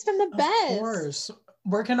 it's been the best. Of course.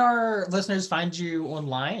 Where can our listeners find you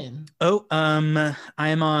online? Oh, I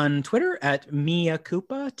am on Twitter at Mea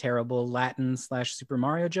Koopa, terrible Latin / Super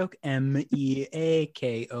Mario joke,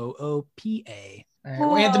 MEAKOOPA. All right.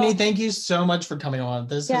 Well, Anthony, thank you so much for coming on.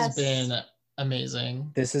 This has been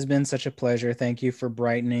amazing. This has been such a pleasure. Thank you for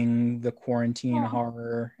brightening the quarantine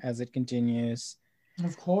horror as it continues.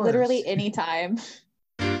 Of course. Literally anytime.